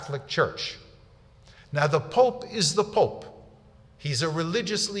German Catholic Church. Now, the Pope is the Pope. He's a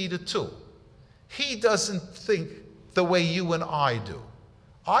religious leader too. He doesn't think the way you and I do.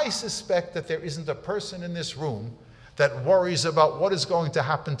 I suspect that there isn't a person in this room that worries about what is going to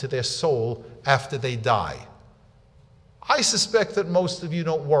happen to their soul after they die. I suspect that most of you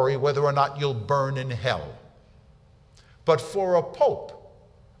don't worry whether or not you'll burn in hell. But for a Pope,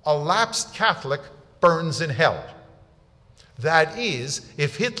 a lapsed Catholic burns in hell. That is,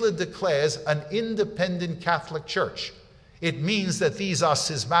 if Hitler declares an independent Catholic Church, it means that these are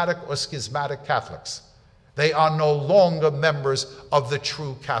schismatic or schismatic Catholics. They are no longer members of the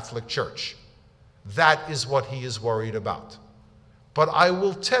true Catholic Church. That is what he is worried about. But I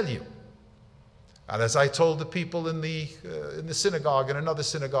will tell you, and as I told the people in the synagogue, in another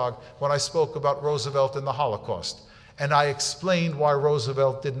synagogue, when I spoke about Roosevelt and the Holocaust, and I explained why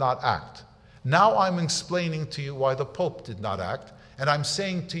Roosevelt did not act. Now I'm explaining to you why the Pope did not act, and I'm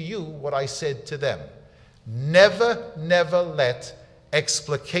saying to you what I said to them. Never, never let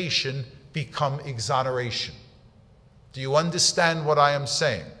explication become exoneration. Do you understand what I am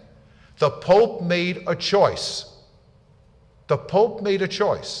saying? The Pope made a choice. The Pope made a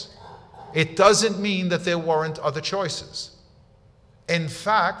choice. It doesn't mean that there weren't other choices. In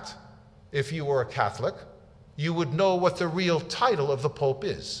fact, if you were a Catholic, you would know what the real title of the Pope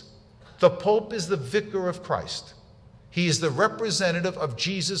is. The Pope is the Vicar of Christ. He is the representative of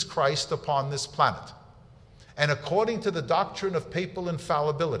Jesus Christ upon this planet. And according to the doctrine of papal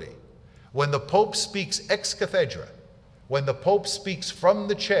infallibility, when the Pope speaks ex cathedra, when the Pope speaks from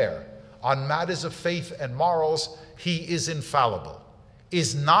the chair on matters of faith and morals, he is infallible.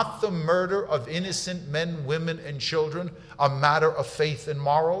 Is not the murder of innocent men, women, and children a matter of faith and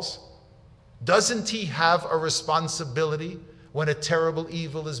morals? Doesn't he have a responsibility when a terrible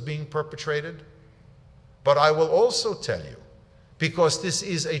evil is being perpetrated? But I will also tell you, because this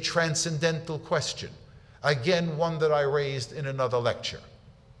is a transcendental question, again, one that I raised in another lecture.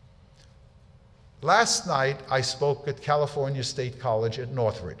 Last night, I spoke at California State College at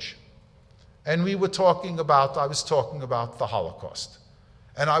Northridge. And I was talking about the Holocaust.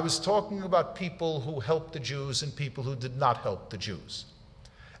 And I was talking about people who helped the Jews and people who did not help the Jews.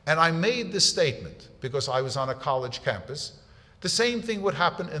 And I made this statement because I was on a college campus. The same thing would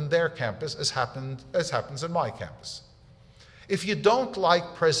happen in their campus as happens in my campus. If you don't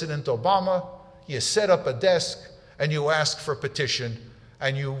like President Obama, you set up a desk and you ask for a petition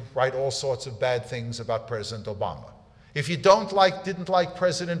and you write all sorts of bad things about President Obama. If you didn't like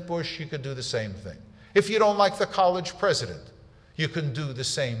President Bush, you could do the same thing. If you don't like the college president, you can do the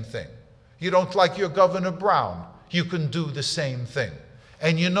same thing. You don't like your Governor Brown, you can do the same thing.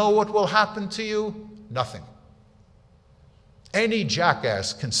 And you know what will happen to you? Nothing. Any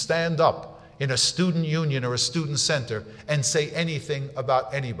jackass can stand up in a student union or a student center and say anything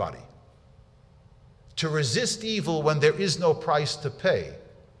about anybody. To resist evil when there is no price to pay,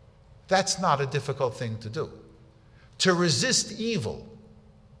 that's not a difficult thing to do. To resist evil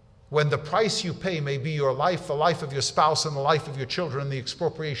when the price you pay may be your life, the life of your spouse, and the life of your children, and the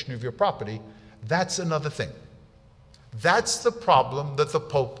expropriation of your property, that's another thing. That's the problem that the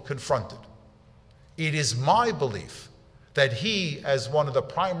Pope confronted. It is my belief that he, as one of the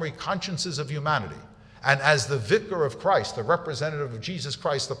primary consciences of humanity, and as the vicar of Christ, the representative of Jesus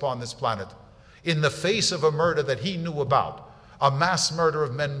Christ upon this planet, in the face of a murder that he knew about, a mass murder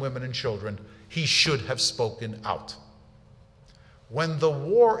of men, women, and children, he should have spoken out. When the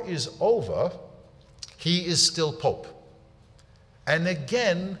war is over, he is still Pope. And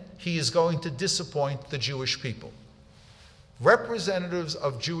again, he is going to disappoint the Jewish people. Representatives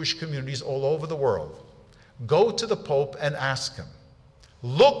of Jewish communities all over the world go to the Pope and ask him,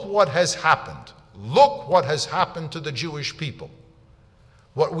 look what has happened. Look what has happened to the Jewish people.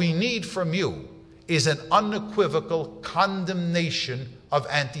 What we need from you is an unequivocal condemnation of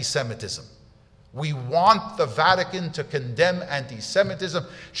anti-Semitism. We want the Vatican to condemn anti-Semitism,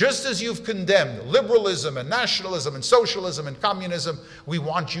 just as you've condemned liberalism and nationalism and socialism and communism. We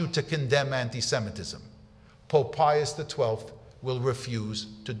want you to condemn anti-Semitism. Pope Pius XII will refuse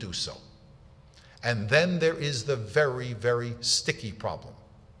to do so. And then there is the very, very sticky problem.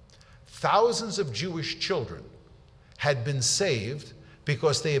 Thousands of Jewish children had been saved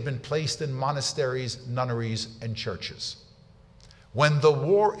because they had been placed in monasteries, nunneries, and churches. When the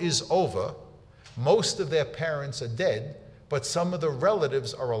war is over, most of their parents are dead, but some of the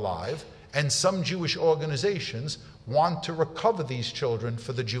relatives are alive, and some Jewish organizations want to recover these children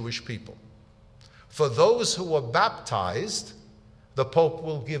for the Jewish people. For those who are baptized, the Pope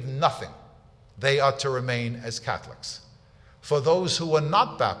will give nothing. They are to remain as Catholics. For those who are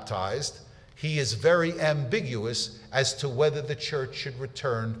not baptized, he is very ambiguous as to whether the church should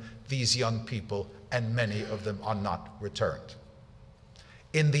return these young people, and many of them are not returned.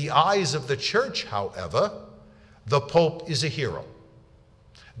 In the eyes of the church, however, the Pope is a hero.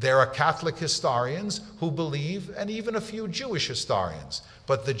 There are Catholic historians who believe, and even a few Jewish historians,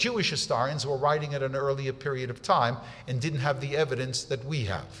 but the Jewish historians were writing at an earlier period of time and didn't have the evidence that we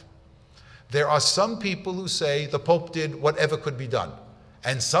have. There are some people who say the Pope did whatever could be done.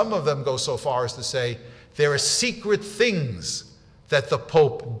 And some of them go so far as to say there are secret things that the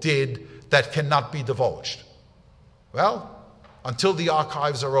Pope did that cannot be divulged. Well, until the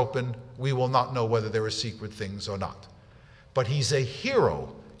archives are open, we will not know whether there are secret things or not. But he's a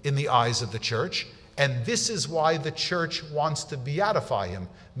hero in the eyes of the church, and this is why the church wants to beatify him,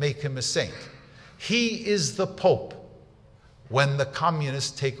 make him a saint. He is the Pope when the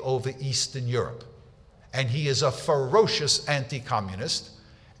communists take over Eastern Europe. And he is a ferocious anti-communist,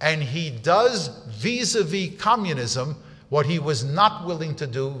 and he does vis-a-vis communism what he was not willing to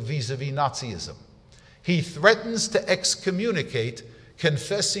do vis-a-vis Nazism. He threatens to excommunicate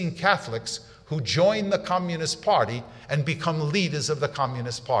confessing Catholics who join the Communist Party and become leaders of the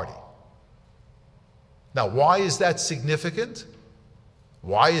Communist Party. Now, why is that significant?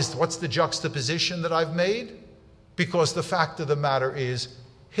 What's the juxtaposition that I've made? Because the fact of the matter is,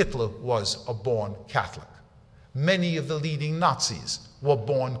 Hitler was a born Catholic. Many of the leading Nazis were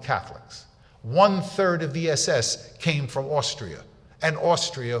born Catholics. 1/3 of the SS came from Austria, and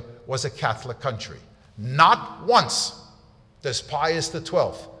Austria was a Catholic country. Not once does Pius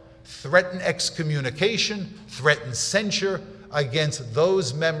XII threaten excommunication, threaten censure against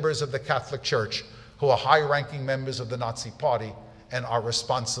those members of the Catholic Church who are high-ranking members of the Nazi Party and are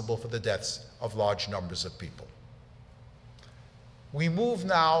responsible for the deaths of large numbers of people. We move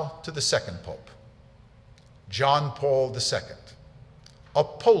now to the second Pope, John Paul II, a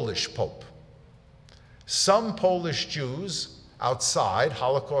Polish Pope. Some Polish Jews outside,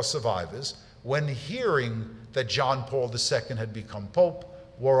 Holocaust survivors, when hearing that John Paul II had become Pope,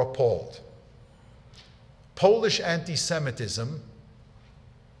 were appalled. Polish anti-Semitism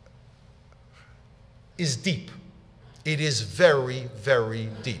is deep. It is very, very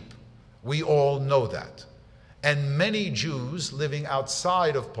deep. We all know that. And many Jews living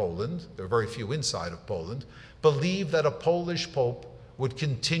outside of Poland, there are very few inside of Poland, believe that a Polish pope would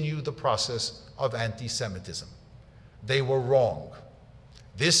continue the process of anti-Semitism. They were wrong.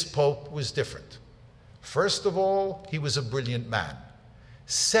 This pope was different. First of all, he was a brilliant man.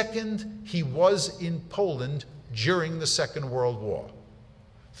 Second, he was in Poland during the Second World War.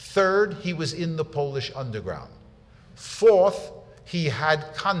 Third, he was in the Polish underground. Fourth, he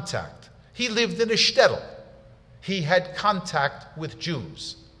had contact. He lived in a shtetl. He had contact with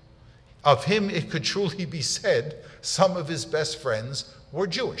Jews. Of him, it could truly be said, some of his best friends were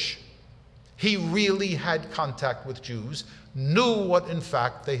Jewish. He really had contact with Jews, knew what in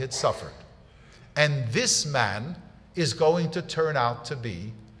fact they had suffered. And this man is going to turn out to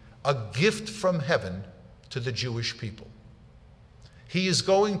be a gift from heaven to the Jewish people. He is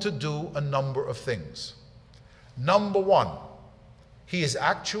going to do a number of things. Number one, he is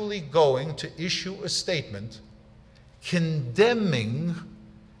actually going to issue a statement condemning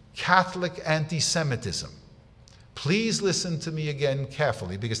Catholic anti-Semitism. Please listen to me again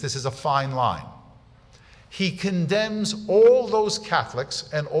carefully, because this is a fine line. He condemns all those Catholics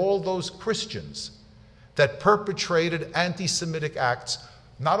and all those Christians that perpetrated anti-Semitic acts,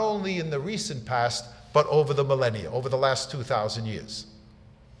 not only in the recent past, but over the millennia, over the last 2,000 years.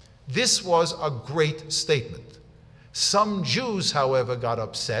 This was a great statement. Some Jews, however, got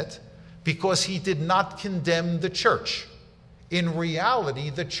upset because he did not condemn the church. In reality,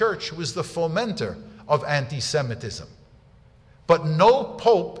 the church was the fomenter of anti-Semitism. But no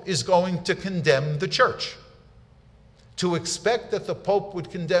pope is going to condemn the church. To expect that the pope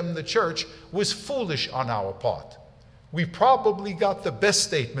would condemn the church was foolish on our part. We probably got the best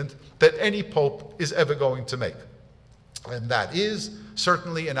statement that any pope is ever going to make. And that is,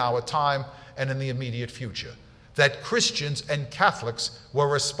 certainly in our time and in the immediate future, that Christians and Catholics were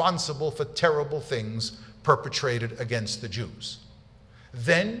responsible for terrible things perpetrated against the Jews.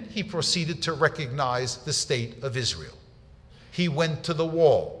 Then he proceeded to recognize the state of Israel. He went to the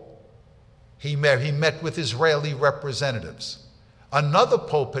wall. He met with Israeli representatives. Another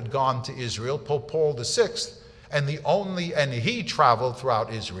pope had gone to Israel, Pope Paul VI, and he traveled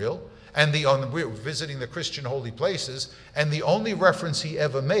throughout Israel, and we were visiting the Christian holy places, and the only reference he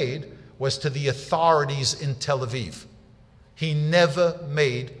ever made was to the authorities in Tel Aviv. He never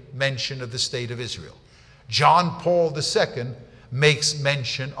made mention of the state of Israel. John Paul II makes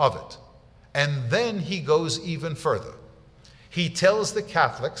mention of it. And then he goes even further. He tells the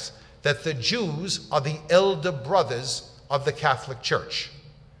Catholics that the Jews are the elder brothers of the Catholic Church.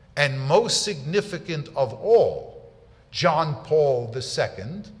 And most significant of all, John Paul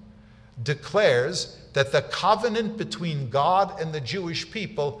II declares that the covenant between God and the Jewish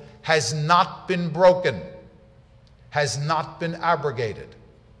people has not been broken, has not been abrogated.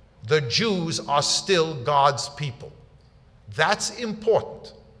 The Jews are still God's people. That's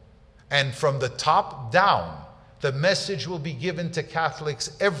important. And from the top down, the message will be given to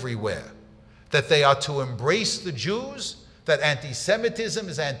Catholics everywhere that they are to embrace the Jews, that anti-Semitism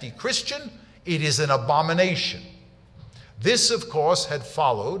is anti-Christian, it is an abomination. This, of course, had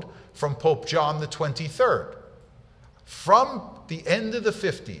followed from Pope John the 23rd. From the end of the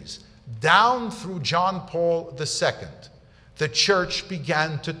 50s, down through John Paul II, the church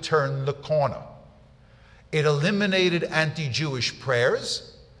began to turn the corner. It eliminated anti-Jewish prayers,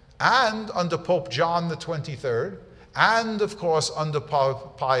 and under Pope John the 23rd, and of course under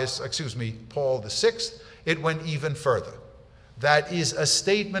Paul VI, it went even further. That is, a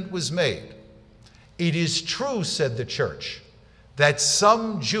statement was made. It is true, said the church, that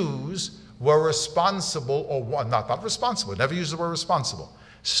some Jews were responsible, or not responsible, never used the word responsible.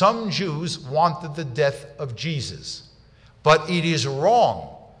 Some Jews wanted the death of Jesus. But it is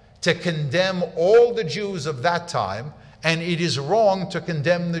wrong to condemn all the Jews of that time, and it is wrong to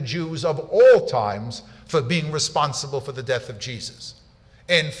condemn the Jews of all times for being responsible for the death of Jesus.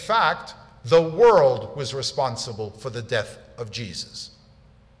 In fact, the world was responsible for the death of Jesus.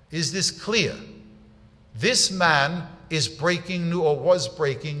 Is this clear? This man is breaking new, or was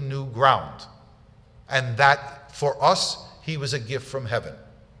breaking new ground. And that, for us, he was a gift from heaven.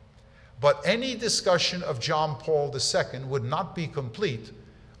 But any discussion of John Paul II would not be complete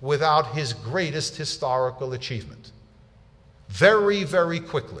without his greatest historical achievement. Very, very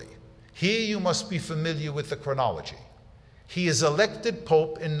quickly, here you must be familiar with the chronology. He is elected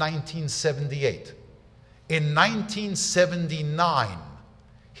Pope in 1978. In 1979,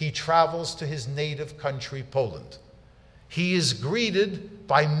 he travels to his native country, Poland. He is greeted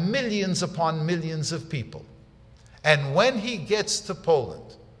by millions upon millions of people. And when he gets to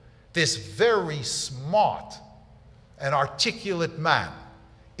Poland, this very smart and articulate man,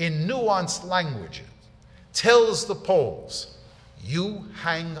 in nuanced languages, tells the Poles, you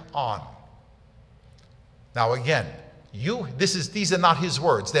hang on. Now again, these are not his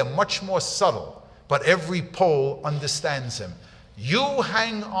words. They're much more subtle, but every Pole understands him. You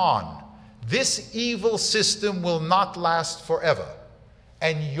hang on. This evil system will not last forever.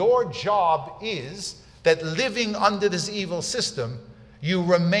 And your job is that living under this evil system, you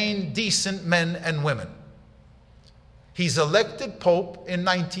remain decent men and women. He's elected Pope in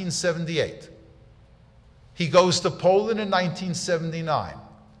 1978. He goes to Poland in 1979.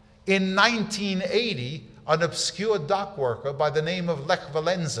 In 1980, an obscure dock worker by the name of Lech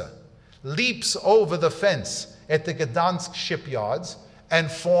Walesa leaps over the fence at the Gdansk shipyards and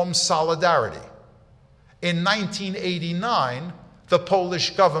forms Solidarity. In 1989, the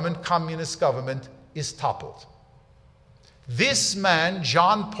Polish government, communist government, is toppled. This man,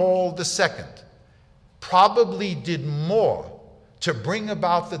 John Paul II, probably did more to bring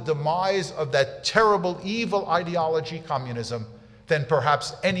about the demise of that terrible, evil ideology, communism, than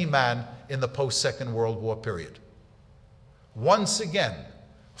perhaps any man in the post-Second World War period. Once again,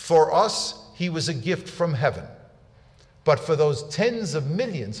 for us, he was a gift from heaven. But for those tens of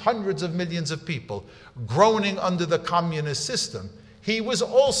millions, hundreds of millions of people groaning under the communist system, he was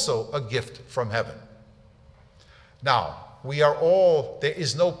also a gift from heaven. Now, there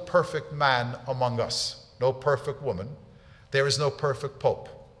is no perfect man among us, no perfect woman. There is no perfect pope.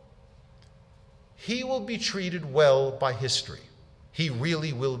 He will be treated well by history. He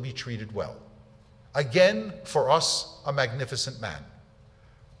really will be treated well. Again, for us, a magnificent man.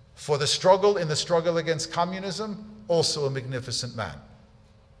 In the struggle against communism, also a magnificent man.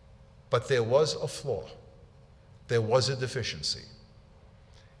 But there was a flaw. There was a deficiency.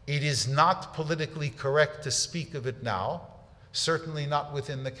 It is not politically correct to speak of it now, certainly not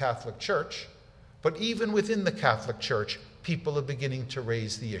within the Catholic Church, but even within the Catholic Church, people are beginning to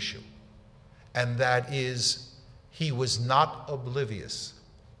raise the issue. And that is, he was not oblivious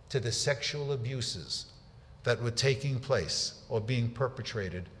to the sexual abuses that were taking place or being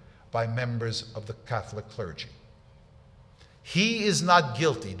perpetrated by members of the Catholic clergy. He is not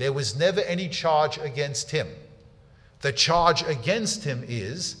guilty. There was never any charge against him. The charge against him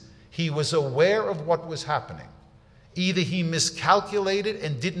is he was aware of what was happening. Either he miscalculated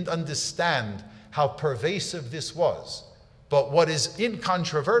and didn't understand how pervasive this was, but what is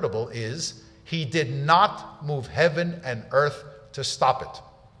incontrovertible is he did not move heaven and earth to stop it,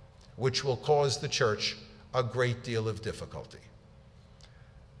 which will cause the church a great deal of difficulty.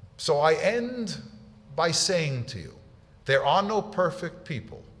 So I end by saying to you, there are no perfect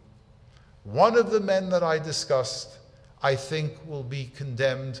people. One of the men that I discussed, I think, will be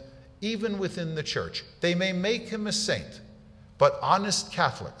condemned even within the church. They may make him a saint, but honest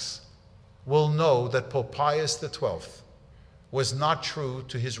Catholics will know that Pope Pius XII was not true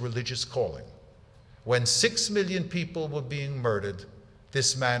to his religious calling. When 6 million people were being murdered,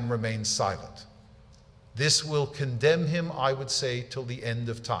 this man remained silent. This will condemn him, I would say, till the end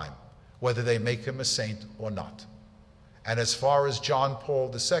of time, whether they make him a saint or not. And as far as John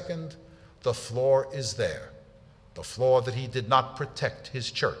Paul II, the flaw is there. The flaw that he did not protect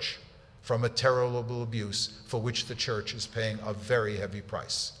his church from a terrible abuse for which the church is paying a very heavy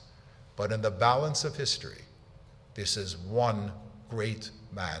price. But in the balance of history, this is one great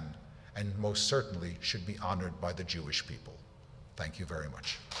man and most certainly should be honored by the Jewish people. Thank you very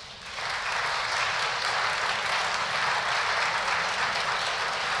much.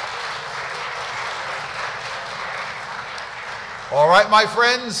 All right, my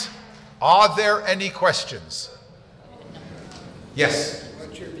friends, are there any questions? Yes?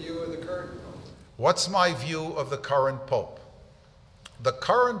 What's your view of the current pope? What's my view of the current pope? The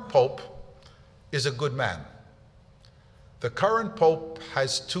current pope is a good man. The current pope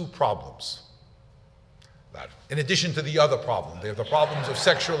has two problems. In addition to the other problem, there are the problems of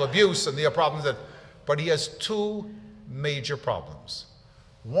sexual abuse and the other problems but he has two major problems.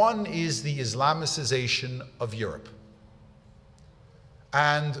 One is the Islamicization of Europe.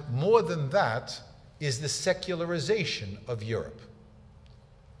 And more than that is the secularization of Europe.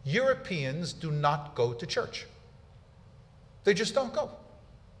 Europeans do not go to church. They just don't go.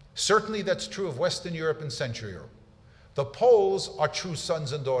 Certainly that's true of Western Europe and Central Europe. The Poles are true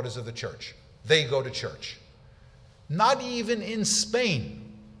sons and daughters of the church. They go to church. Not even in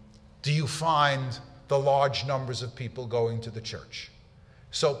Spain do you find the large numbers of people going to the church.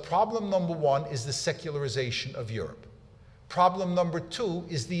 So problem number one is the secularization of Europe. Problem number two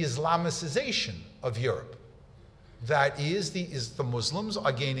is the Islamicization of Europe. That is, the Muslims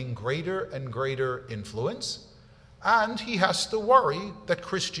are gaining greater and greater influence. And he has to worry that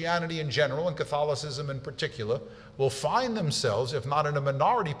Christianity in general and Catholicism in particular will find themselves, if not in a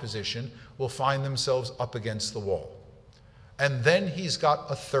minority position, will find themselves up against the wall. And then he's got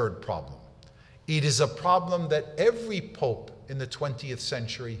a third problem. It is a problem that every pope in the 20th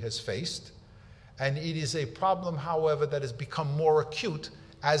century has faced, and it is a problem, however, that has become more acute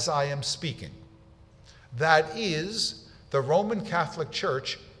as I am speaking. That is, the Roman Catholic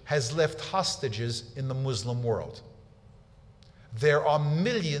Church has left hostages in the Muslim world. There are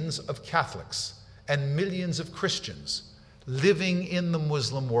millions of Catholics and millions of Christians living in the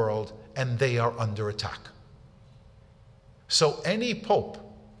Muslim world, and they are under attack. So any pope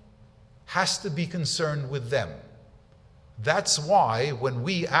has to be concerned with them. That's why when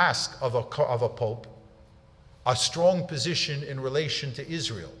we ask of a pope a strong position in relation to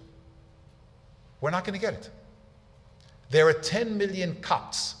Israel, we're not going to get it. There are 10 million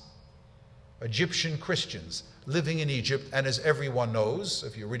Copts, Egyptian Christians, living in Egypt, and as everyone knows,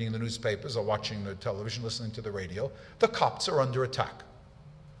 if you're reading the newspapers or watching the television, listening to the radio, the Copts are under attack.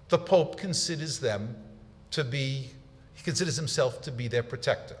 The Pope considers he considers himself to be their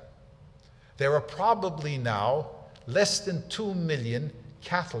protector. There are probably now less than 2 million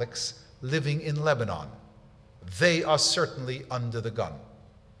Catholics living in Lebanon. They are certainly under the gun.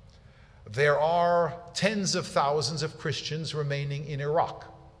 There are tens of thousands of Christians remaining in Iraq.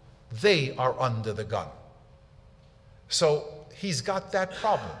 They are under the gun. So he's got that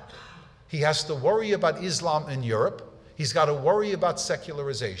problem. He has to worry about Islam in Europe. He's got to worry about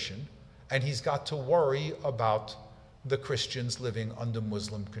secularization. And he's got to worry about the Christians living under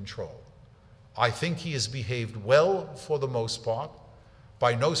Muslim control. I think he has behaved well for the most part.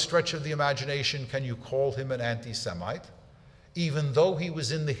 By no stretch of the imagination can you call him an anti-Semite. Even though he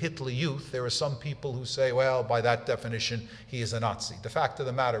was in the Hitler Youth, there are some people who say, well, by that definition, he is a Nazi. The fact of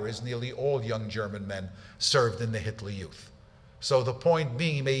the matter is nearly all young German men served in the Hitler Youth. So the point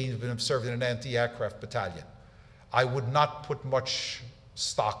being, he may even have served in an anti-aircraft battalion. I would not put much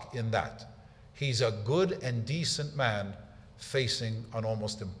stock in that. He's a good and decent man facing an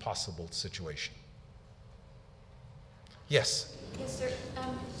almost impossible situation. Yes? Yes, sir.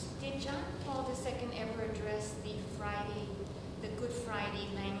 Did John Paul II ever address the Good Friday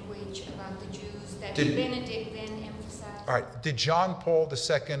language about the Jews that Benedict then emphasized? All right. Did John Paul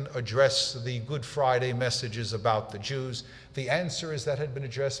II address the Good Friday messages about the Jews? The answer is that had been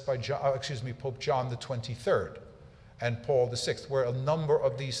addressed by Pope John the 23rd and Paul VI, where a number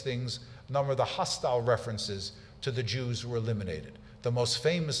of these things, a number of the hostile references to the Jews were eliminated. The most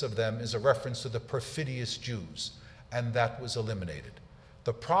famous of them is a reference to the perfidious Jews, and that was eliminated.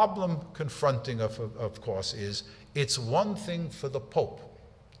 The problem confronting, of course, is it's one thing for the Pope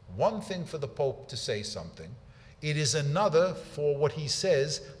to say something. It is another for what he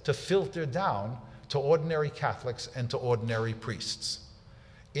says to filter down to ordinary Catholics and to ordinary priests.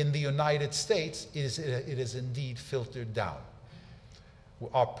 In the United States, it is indeed filtered down.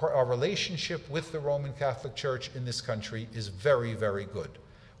 Our relationship with the Roman Catholic Church in this country is very, very good.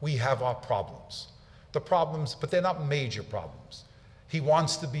 We have our problems. The problems, but they're not major problems. He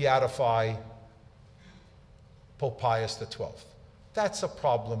wants to beatify Pope Pius XII. That's a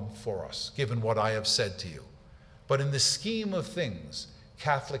problem for us, given what I have said to you. But in the scheme of things,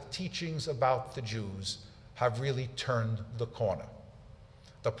 Catholic teachings about the Jews have really turned the corner.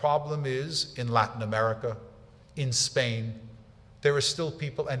 The problem is in Latin America, in Spain, there are still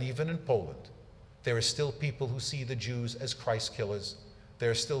people, and even in Poland, there are still people who see the Jews as Christ killers. There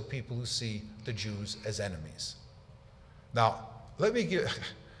are still people who see the Jews as enemies. Now, let me give...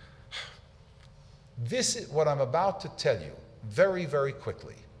 This is what I'm about to tell you, very, very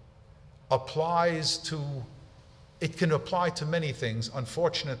quickly, it can apply to many things.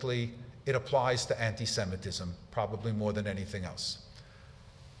 Unfortunately, it applies to anti-Semitism, probably more than anything else.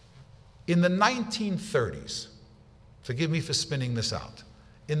 In the 1930s, forgive me for spinning this out,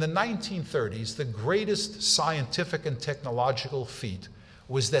 in the 1930s, the greatest scientific and technological feat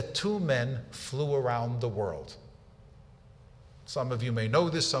was that 2 men flew around the world. Some of you may know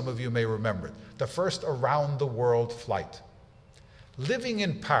this, some of you may remember it. The first around-the-world flight. Living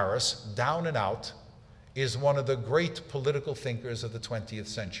in Paris, down and out, is one of the great political thinkers of the 20th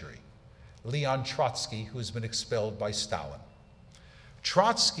century, Leon Trotsky, who's been expelled by Stalin.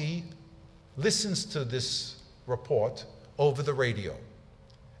 Trotsky listens to this report over the radio,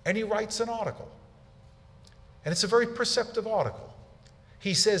 and he writes an article. And it's a very perceptive article.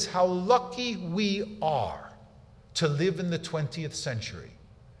 He says how lucky we are to live in the 20th century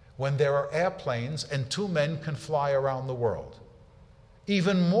when there are airplanes and 2 men can fly around the world.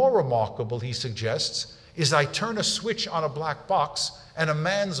 Even more remarkable, he suggests, is I turn a switch on a black box and a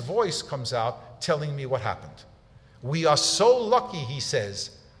man's voice comes out telling me what happened. We are so lucky, he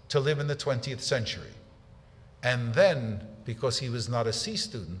says, to live in the 20th century. And then, because he was not a C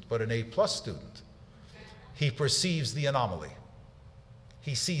student, but an A+ student, he perceives the anomaly.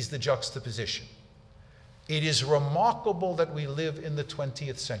 He sees the juxtaposition. It is remarkable that we live in the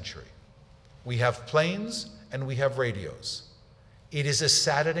 20th century. We have planes and we have radios. It is a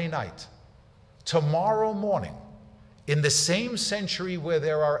Saturday night. Tomorrow morning, in the same century where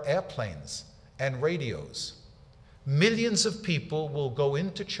there are airplanes and radios, millions of people will go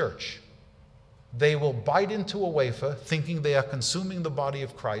into church. They will bite into a wafer thinking they are consuming the body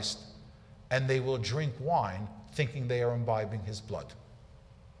of Christ, and they will drink wine thinking they are imbibing his blood.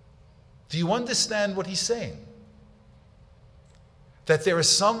 Do you understand what he's saying? That there are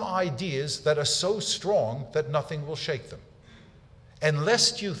some ideas that are so strong that nothing will shake them. And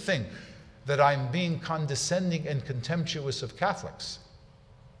lest you think that I'm being condescending and contemptuous of Catholics,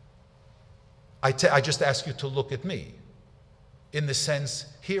 I just ask you to look at me. In the sense,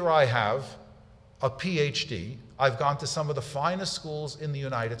 here I have a PhD. I've gone to some of the finest schools in the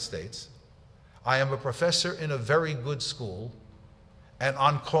United States. I am a professor in a very good school. And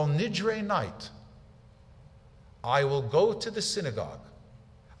on Kol Nidre night, I will go to the synagogue.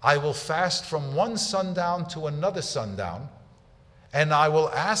 I will fast from one sundown to another sundown, and I will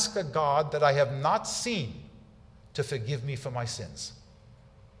ask a God that I have not seen to forgive me for my sins,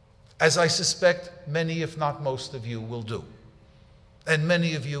 as I suspect many, if not most of you, will do. And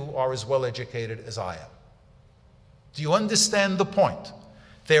many of you are as well educated as I am. Do you understand the point?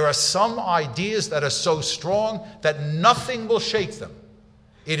 There are some ideas that are so strong that nothing will shake them.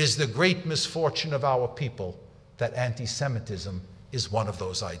 It is the great misfortune of our people that anti-Semitism is one of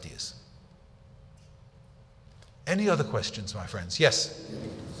those ideas. Any other questions, my friends? Yes?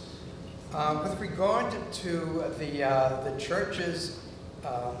 With regard to the churches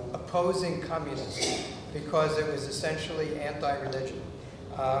opposing communism, because it was essentially anti-religion,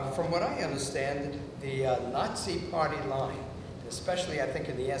 from what I understand, the Nazi party line, especially I think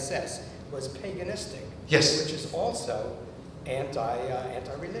in the SS, was paganistic. Yes. Which is also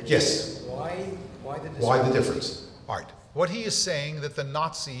anti-religious. Yes. Why the difference? All right. What he is saying that the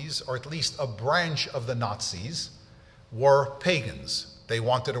Nazis, or at least a branch of the Nazis, were pagans. They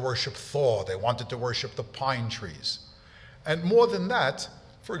wanted to worship Thor. They wanted to worship the pine trees. And more than that,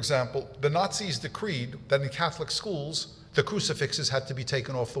 for example, the Nazis decreed that in Catholic schools, the crucifixes had to be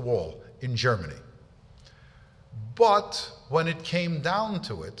taken off the wall in Germany. But when it came down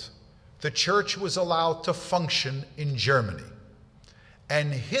to it, the church was allowed to function in Germany.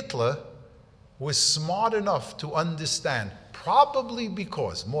 And Hitler was smart enough to understand, probably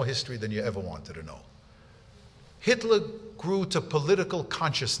because, more history than you ever wanted to know, Hitler grew to political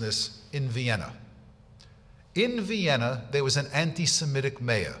consciousness in Vienna. In Vienna, there was an anti-Semitic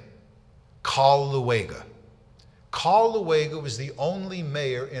mayor, Karl Lueger. Karl Lueger was the only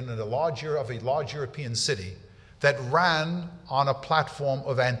mayor in a large European city that ran on a platform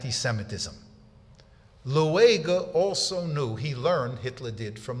of anti-Semitism. Lueger also knew, he learned, Hitler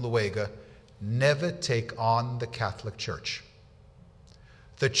did from Lueger, never take on the Catholic Church.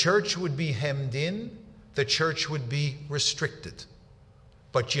 The church would be hemmed in, the church would be restricted.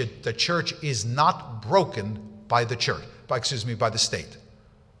 But the church is not broken by the state.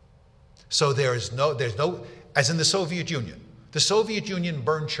 So there's no, as in the Soviet Union. The Soviet Union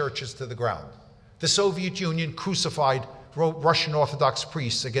burned churches to the ground. The Soviet Union crucified Russian Orthodox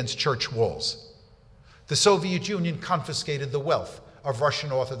priests against church walls. The Soviet Union confiscated the wealth of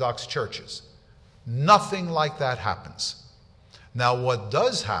Russian Orthodox churches. Nothing like that happens. Now, what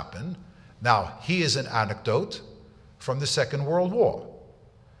does happen, now here's an anecdote from the Second World War.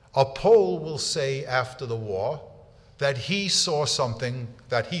 A Pole will say after the war that he saw something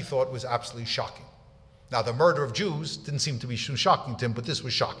that he thought was absolutely shocking. Now, the murder of Jews didn't seem to be too shocking to him, but this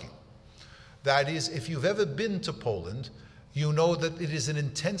was shocking. That is, if you've ever been to Poland, you know that it is an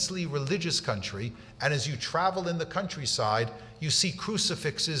intensely religious country, and as you travel in the countryside, you see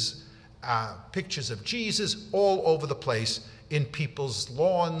crucifixes, pictures of Jesus all over the place in people's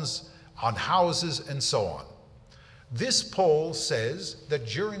lawns, on houses, and so on. This Pole says that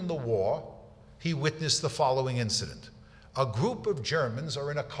during the war, he witnessed the following incident. A group of Germans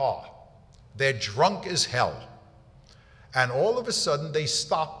are in a car. They're drunk as hell. And all of a sudden, they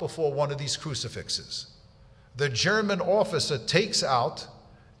stop before one of these crucifixes. The German officer takes out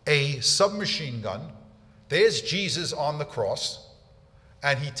a submachine gun. There's Jesus on the cross.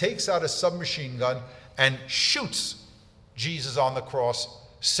 And he takes out a submachine gun and shoots Jesus on the cross,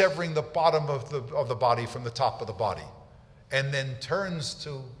 severing the bottom of the body from the top of the body. And then turns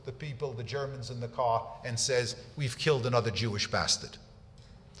to the people, the Germans in the car, and says, "We've killed another Jewish bastard."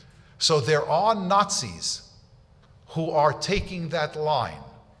 So there are Nazis who are taking that line.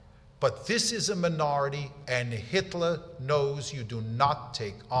 But this is a minority, and Hitler knows you do not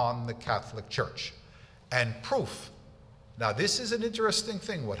take on the Catholic Church. And proof. Now, this is an interesting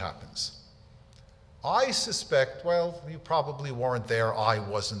thing, what happens. I suspect, well, you probably weren't there, I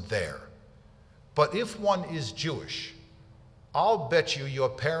wasn't there. But if one is Jewish, I'll bet you your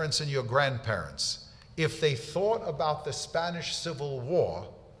parents and your grandparents, if they thought about the Spanish Civil War,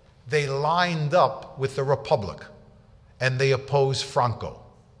 they lined up with the Republic, and they opposed Franco.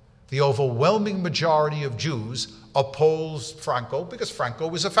 The overwhelming majority of Jews opposed Franco because Franco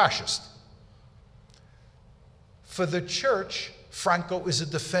was a fascist. For the church, Franco is a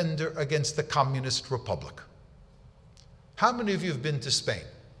defender against the communist republic. How many of you have been to Spain?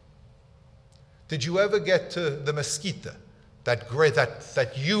 Did you ever get to the Mezquita,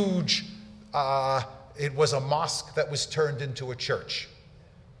 that huge, it was a mosque that was turned into a church?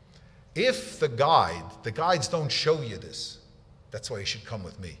 If the guides don't show you this, that's why you should come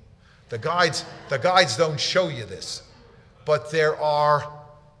with me. The guides don't show you this, but there are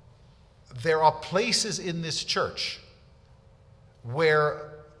places in this church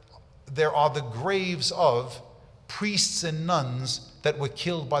where there are the graves of priests and nuns that were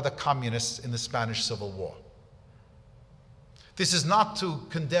killed by the communists in the Spanish Civil War. This is not to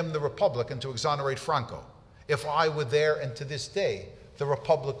condemn the Republic and to exonerate Franco. If I were there, and to this day, the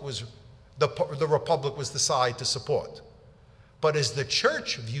Republic was the side to support. But as the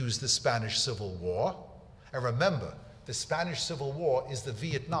church views the Spanish Civil War, and remember, the Spanish Civil War is the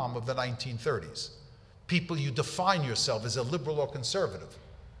Vietnam of the 1930s. People, you define yourself as a liberal or conservative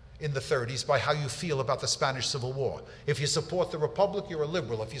in the 30s by how you feel about the Spanish Civil War. If you support the Republic, you're a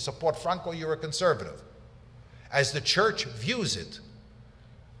liberal. If you support Franco, you're a conservative. As the church views it,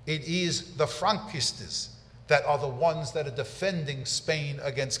 it is the Franquistas that are the ones that are defending Spain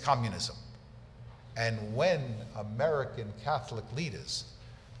against communism. And when American Catholic leaders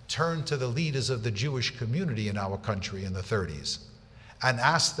turned to the leaders of the Jewish community in our country in the 30s and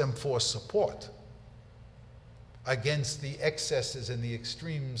asked them for support against the excesses and the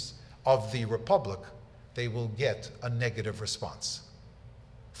extremes of the Republic, they will get a negative response.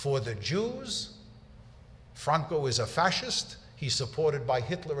 For the Jews, Franco is a fascist. He's supported by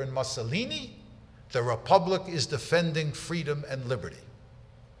Hitler and Mussolini. The Republic is defending freedom and liberty.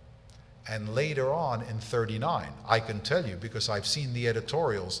 And later on in 39, I can tell you because I've seen the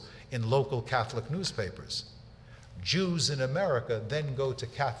editorials in local Catholic newspapers, Jews in America then go to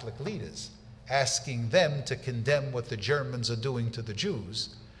Catholic leaders asking them to condemn what the Germans are doing to the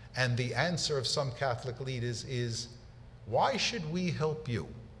Jews. And the answer of some Catholic leaders is, why should we help you?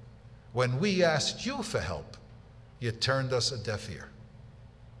 When we asked you for help, you turned us a deaf ear.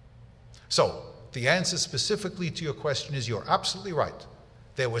 So the answer specifically to your question is you're absolutely right.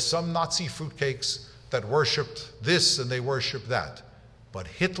 There were some Nazi fruitcakes that worshipped this and they worshipped that. But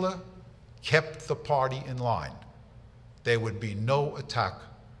Hitler kept the party in line. There would be no attack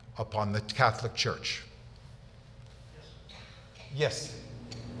upon the Catholic Church. Yes?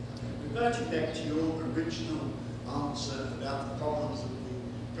 Reverting back to your original answer about the problems that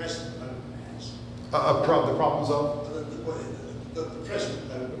the present Pope has. The problems of? The present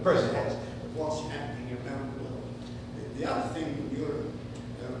Pope The present has, what's happening around the world. The other thing in Europe,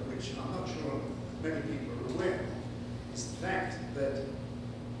 which I'm not sure many people are aware of, is the fact that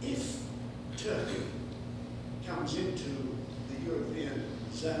if Turkey comes into the European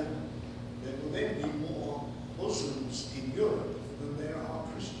zone, there will then be more Muslims in Europe than there are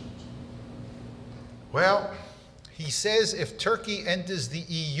Christians. Well, he says if Turkey enters the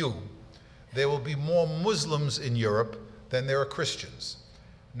EU, there will be more Muslims in Europe than there are Christians.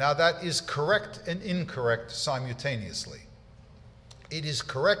 Now that is correct and incorrect simultaneously. It is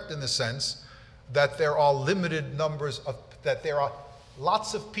correct in the sense that there are limited numbers of, that there are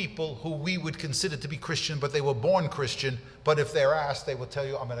lots of people who we would consider to be Christian, but they were born Christian, but if they're asked, they will tell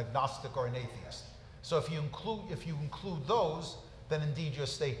you, I'm an agnostic or an atheist. So if you include those, then indeed your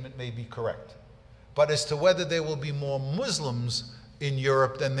statement may be correct. But as to whether there will be more Muslims in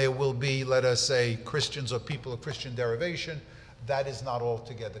Europe than there will be, let us say, Christians or people of Christian derivation, that is not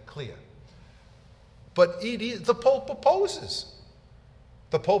altogether clear. But it is, the Pope opposes.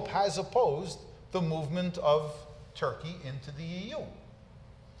 The Pope has opposed the movement of Turkey into the EU.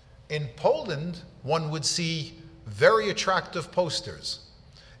 In Poland, one would see very attractive posters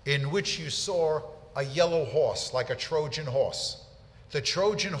in which you saw a yellow horse, like a Trojan horse. The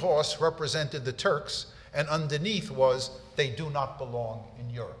Trojan horse represented the Turks, and underneath was, they do not belong in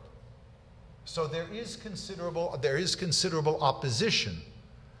Europe. So there is considerable opposition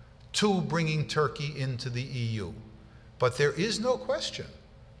to bringing Turkey into the EU. But there is no question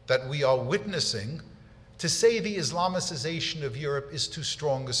that we are witnessing To say the Islamicization of Europe is too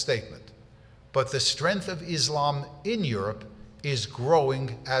strong a statement, but the strength of Islam in Europe is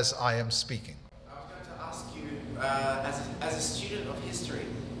growing as I am speaking. I was going to ask you, as a student of history,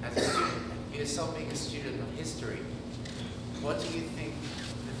 yourself being a student of history, what do you think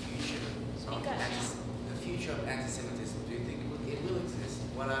the future of anti-Semitism? Do you think it will exist?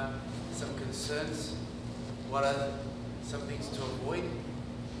 What are some concerns? What are some things to avoid?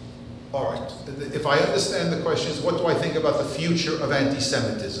 All right. If I understand the question, is what do I think about the future of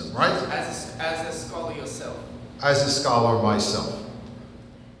anti-Semitism, right? As a scholar yourself. As a scholar myself.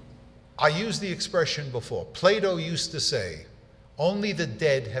 I used the expression before. Plato used to say, only the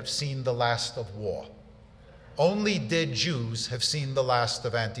dead have seen the last of war. Only dead Jews have seen the last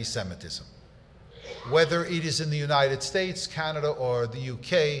of anti-Semitism. Whether it is in the United States, Canada, or the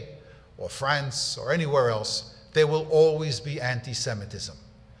UK, or France, or anywhere else, there will always be anti-Semitism.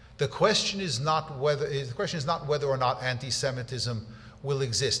 The question is not whether or not anti-Semitism will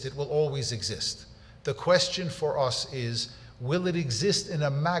exist. It will always exist. The question for us is, will it exist in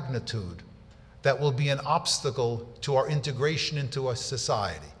a magnitude that will be an obstacle to our integration into a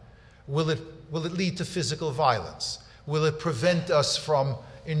society? Will it lead to physical violence? Will it prevent us from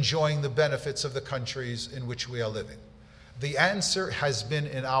enjoying the benefits of the countries in which we are living? The answer has been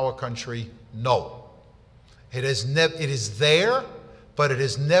in our country, no. It is there, but it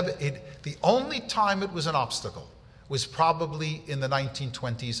is never. The only time it was an obstacle was probably in the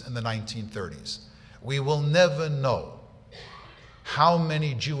 1920s and the 1930s. We will never know how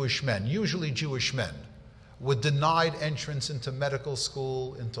many Jewish men, usually Jewish men, were denied entrance into medical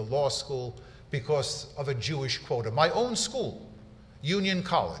school, into law school, because of a Jewish quota. My own school, Union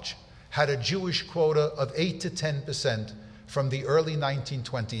College, had a Jewish quota of 8 to 10% from the early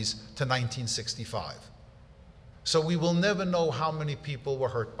 1920s to 1965. So we will never know how many people were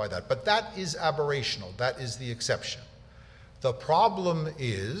hurt by that. But that is aberrational. That is the exception. The problem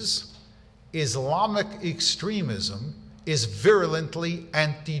is Islamic extremism is virulently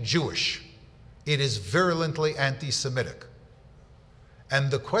anti-Jewish. It is virulently anti-Semitic.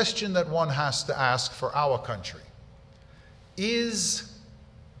 And the question that one has to ask for our country is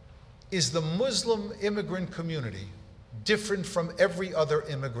the Muslim immigrant community different from every other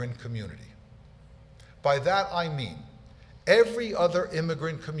immigrant community? By that I mean, every other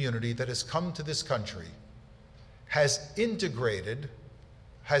immigrant community that has come to this country has integrated,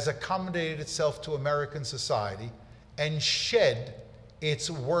 has accommodated itself to American society, and shed its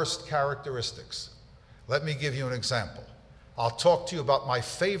worst characteristics. Let me give you an example. I'll talk to you about my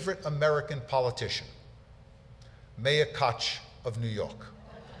favorite American politician, Mayor Koch of New York.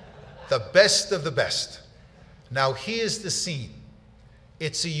 The best of the best. Now here's the scene.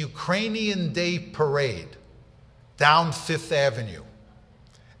 It's a Ukrainian Day parade down Fifth Avenue,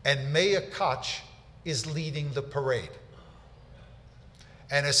 and Mayor Koch is leading the parade.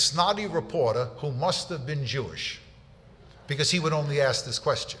 And a snotty reporter, who must have been Jewish, because he would only ask this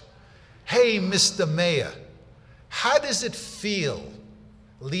question, "Hey, Mr. Mayor, how does it feel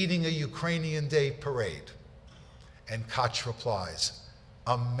leading a Ukrainian Day parade?" And Koch replies,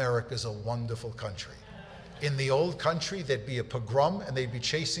 "America's a wonderful country. In the old country, there'd be a pogrom and they'd be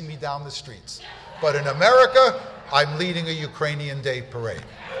chasing me down the streets. But in America, I'm leading a Ukrainian Day parade."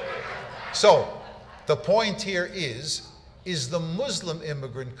 So the point here is the Muslim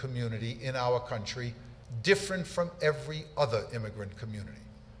immigrant community in our country different from every other immigrant community?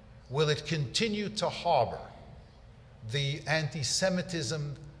 Will it continue to harbor the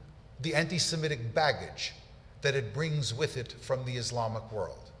anti-Semitism, the anti-Semitic baggage that it brings with it from the Islamic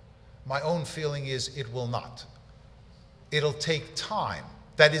world? My own feeling is it will not. It'll take time.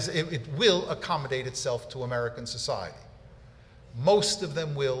 That is, it will accommodate itself to American society. Most of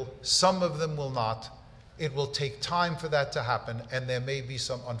them will, some of them will not. It will take time for that to happen, and there may be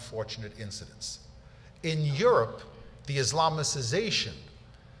some unfortunate incidents. In Europe, the Islamicization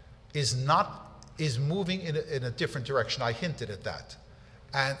is moving in a different direction. I hinted at that,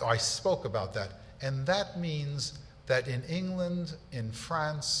 and I spoke about that. And that means that in England, in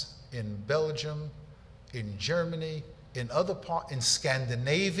France, in Belgium, in Germany, in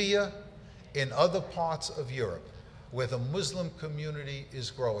Scandinavia, in other parts of Europe, where the Muslim community is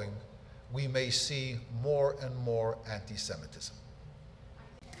growing, we may see more and more anti-Semitism.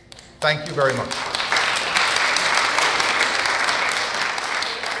 Thank you very much.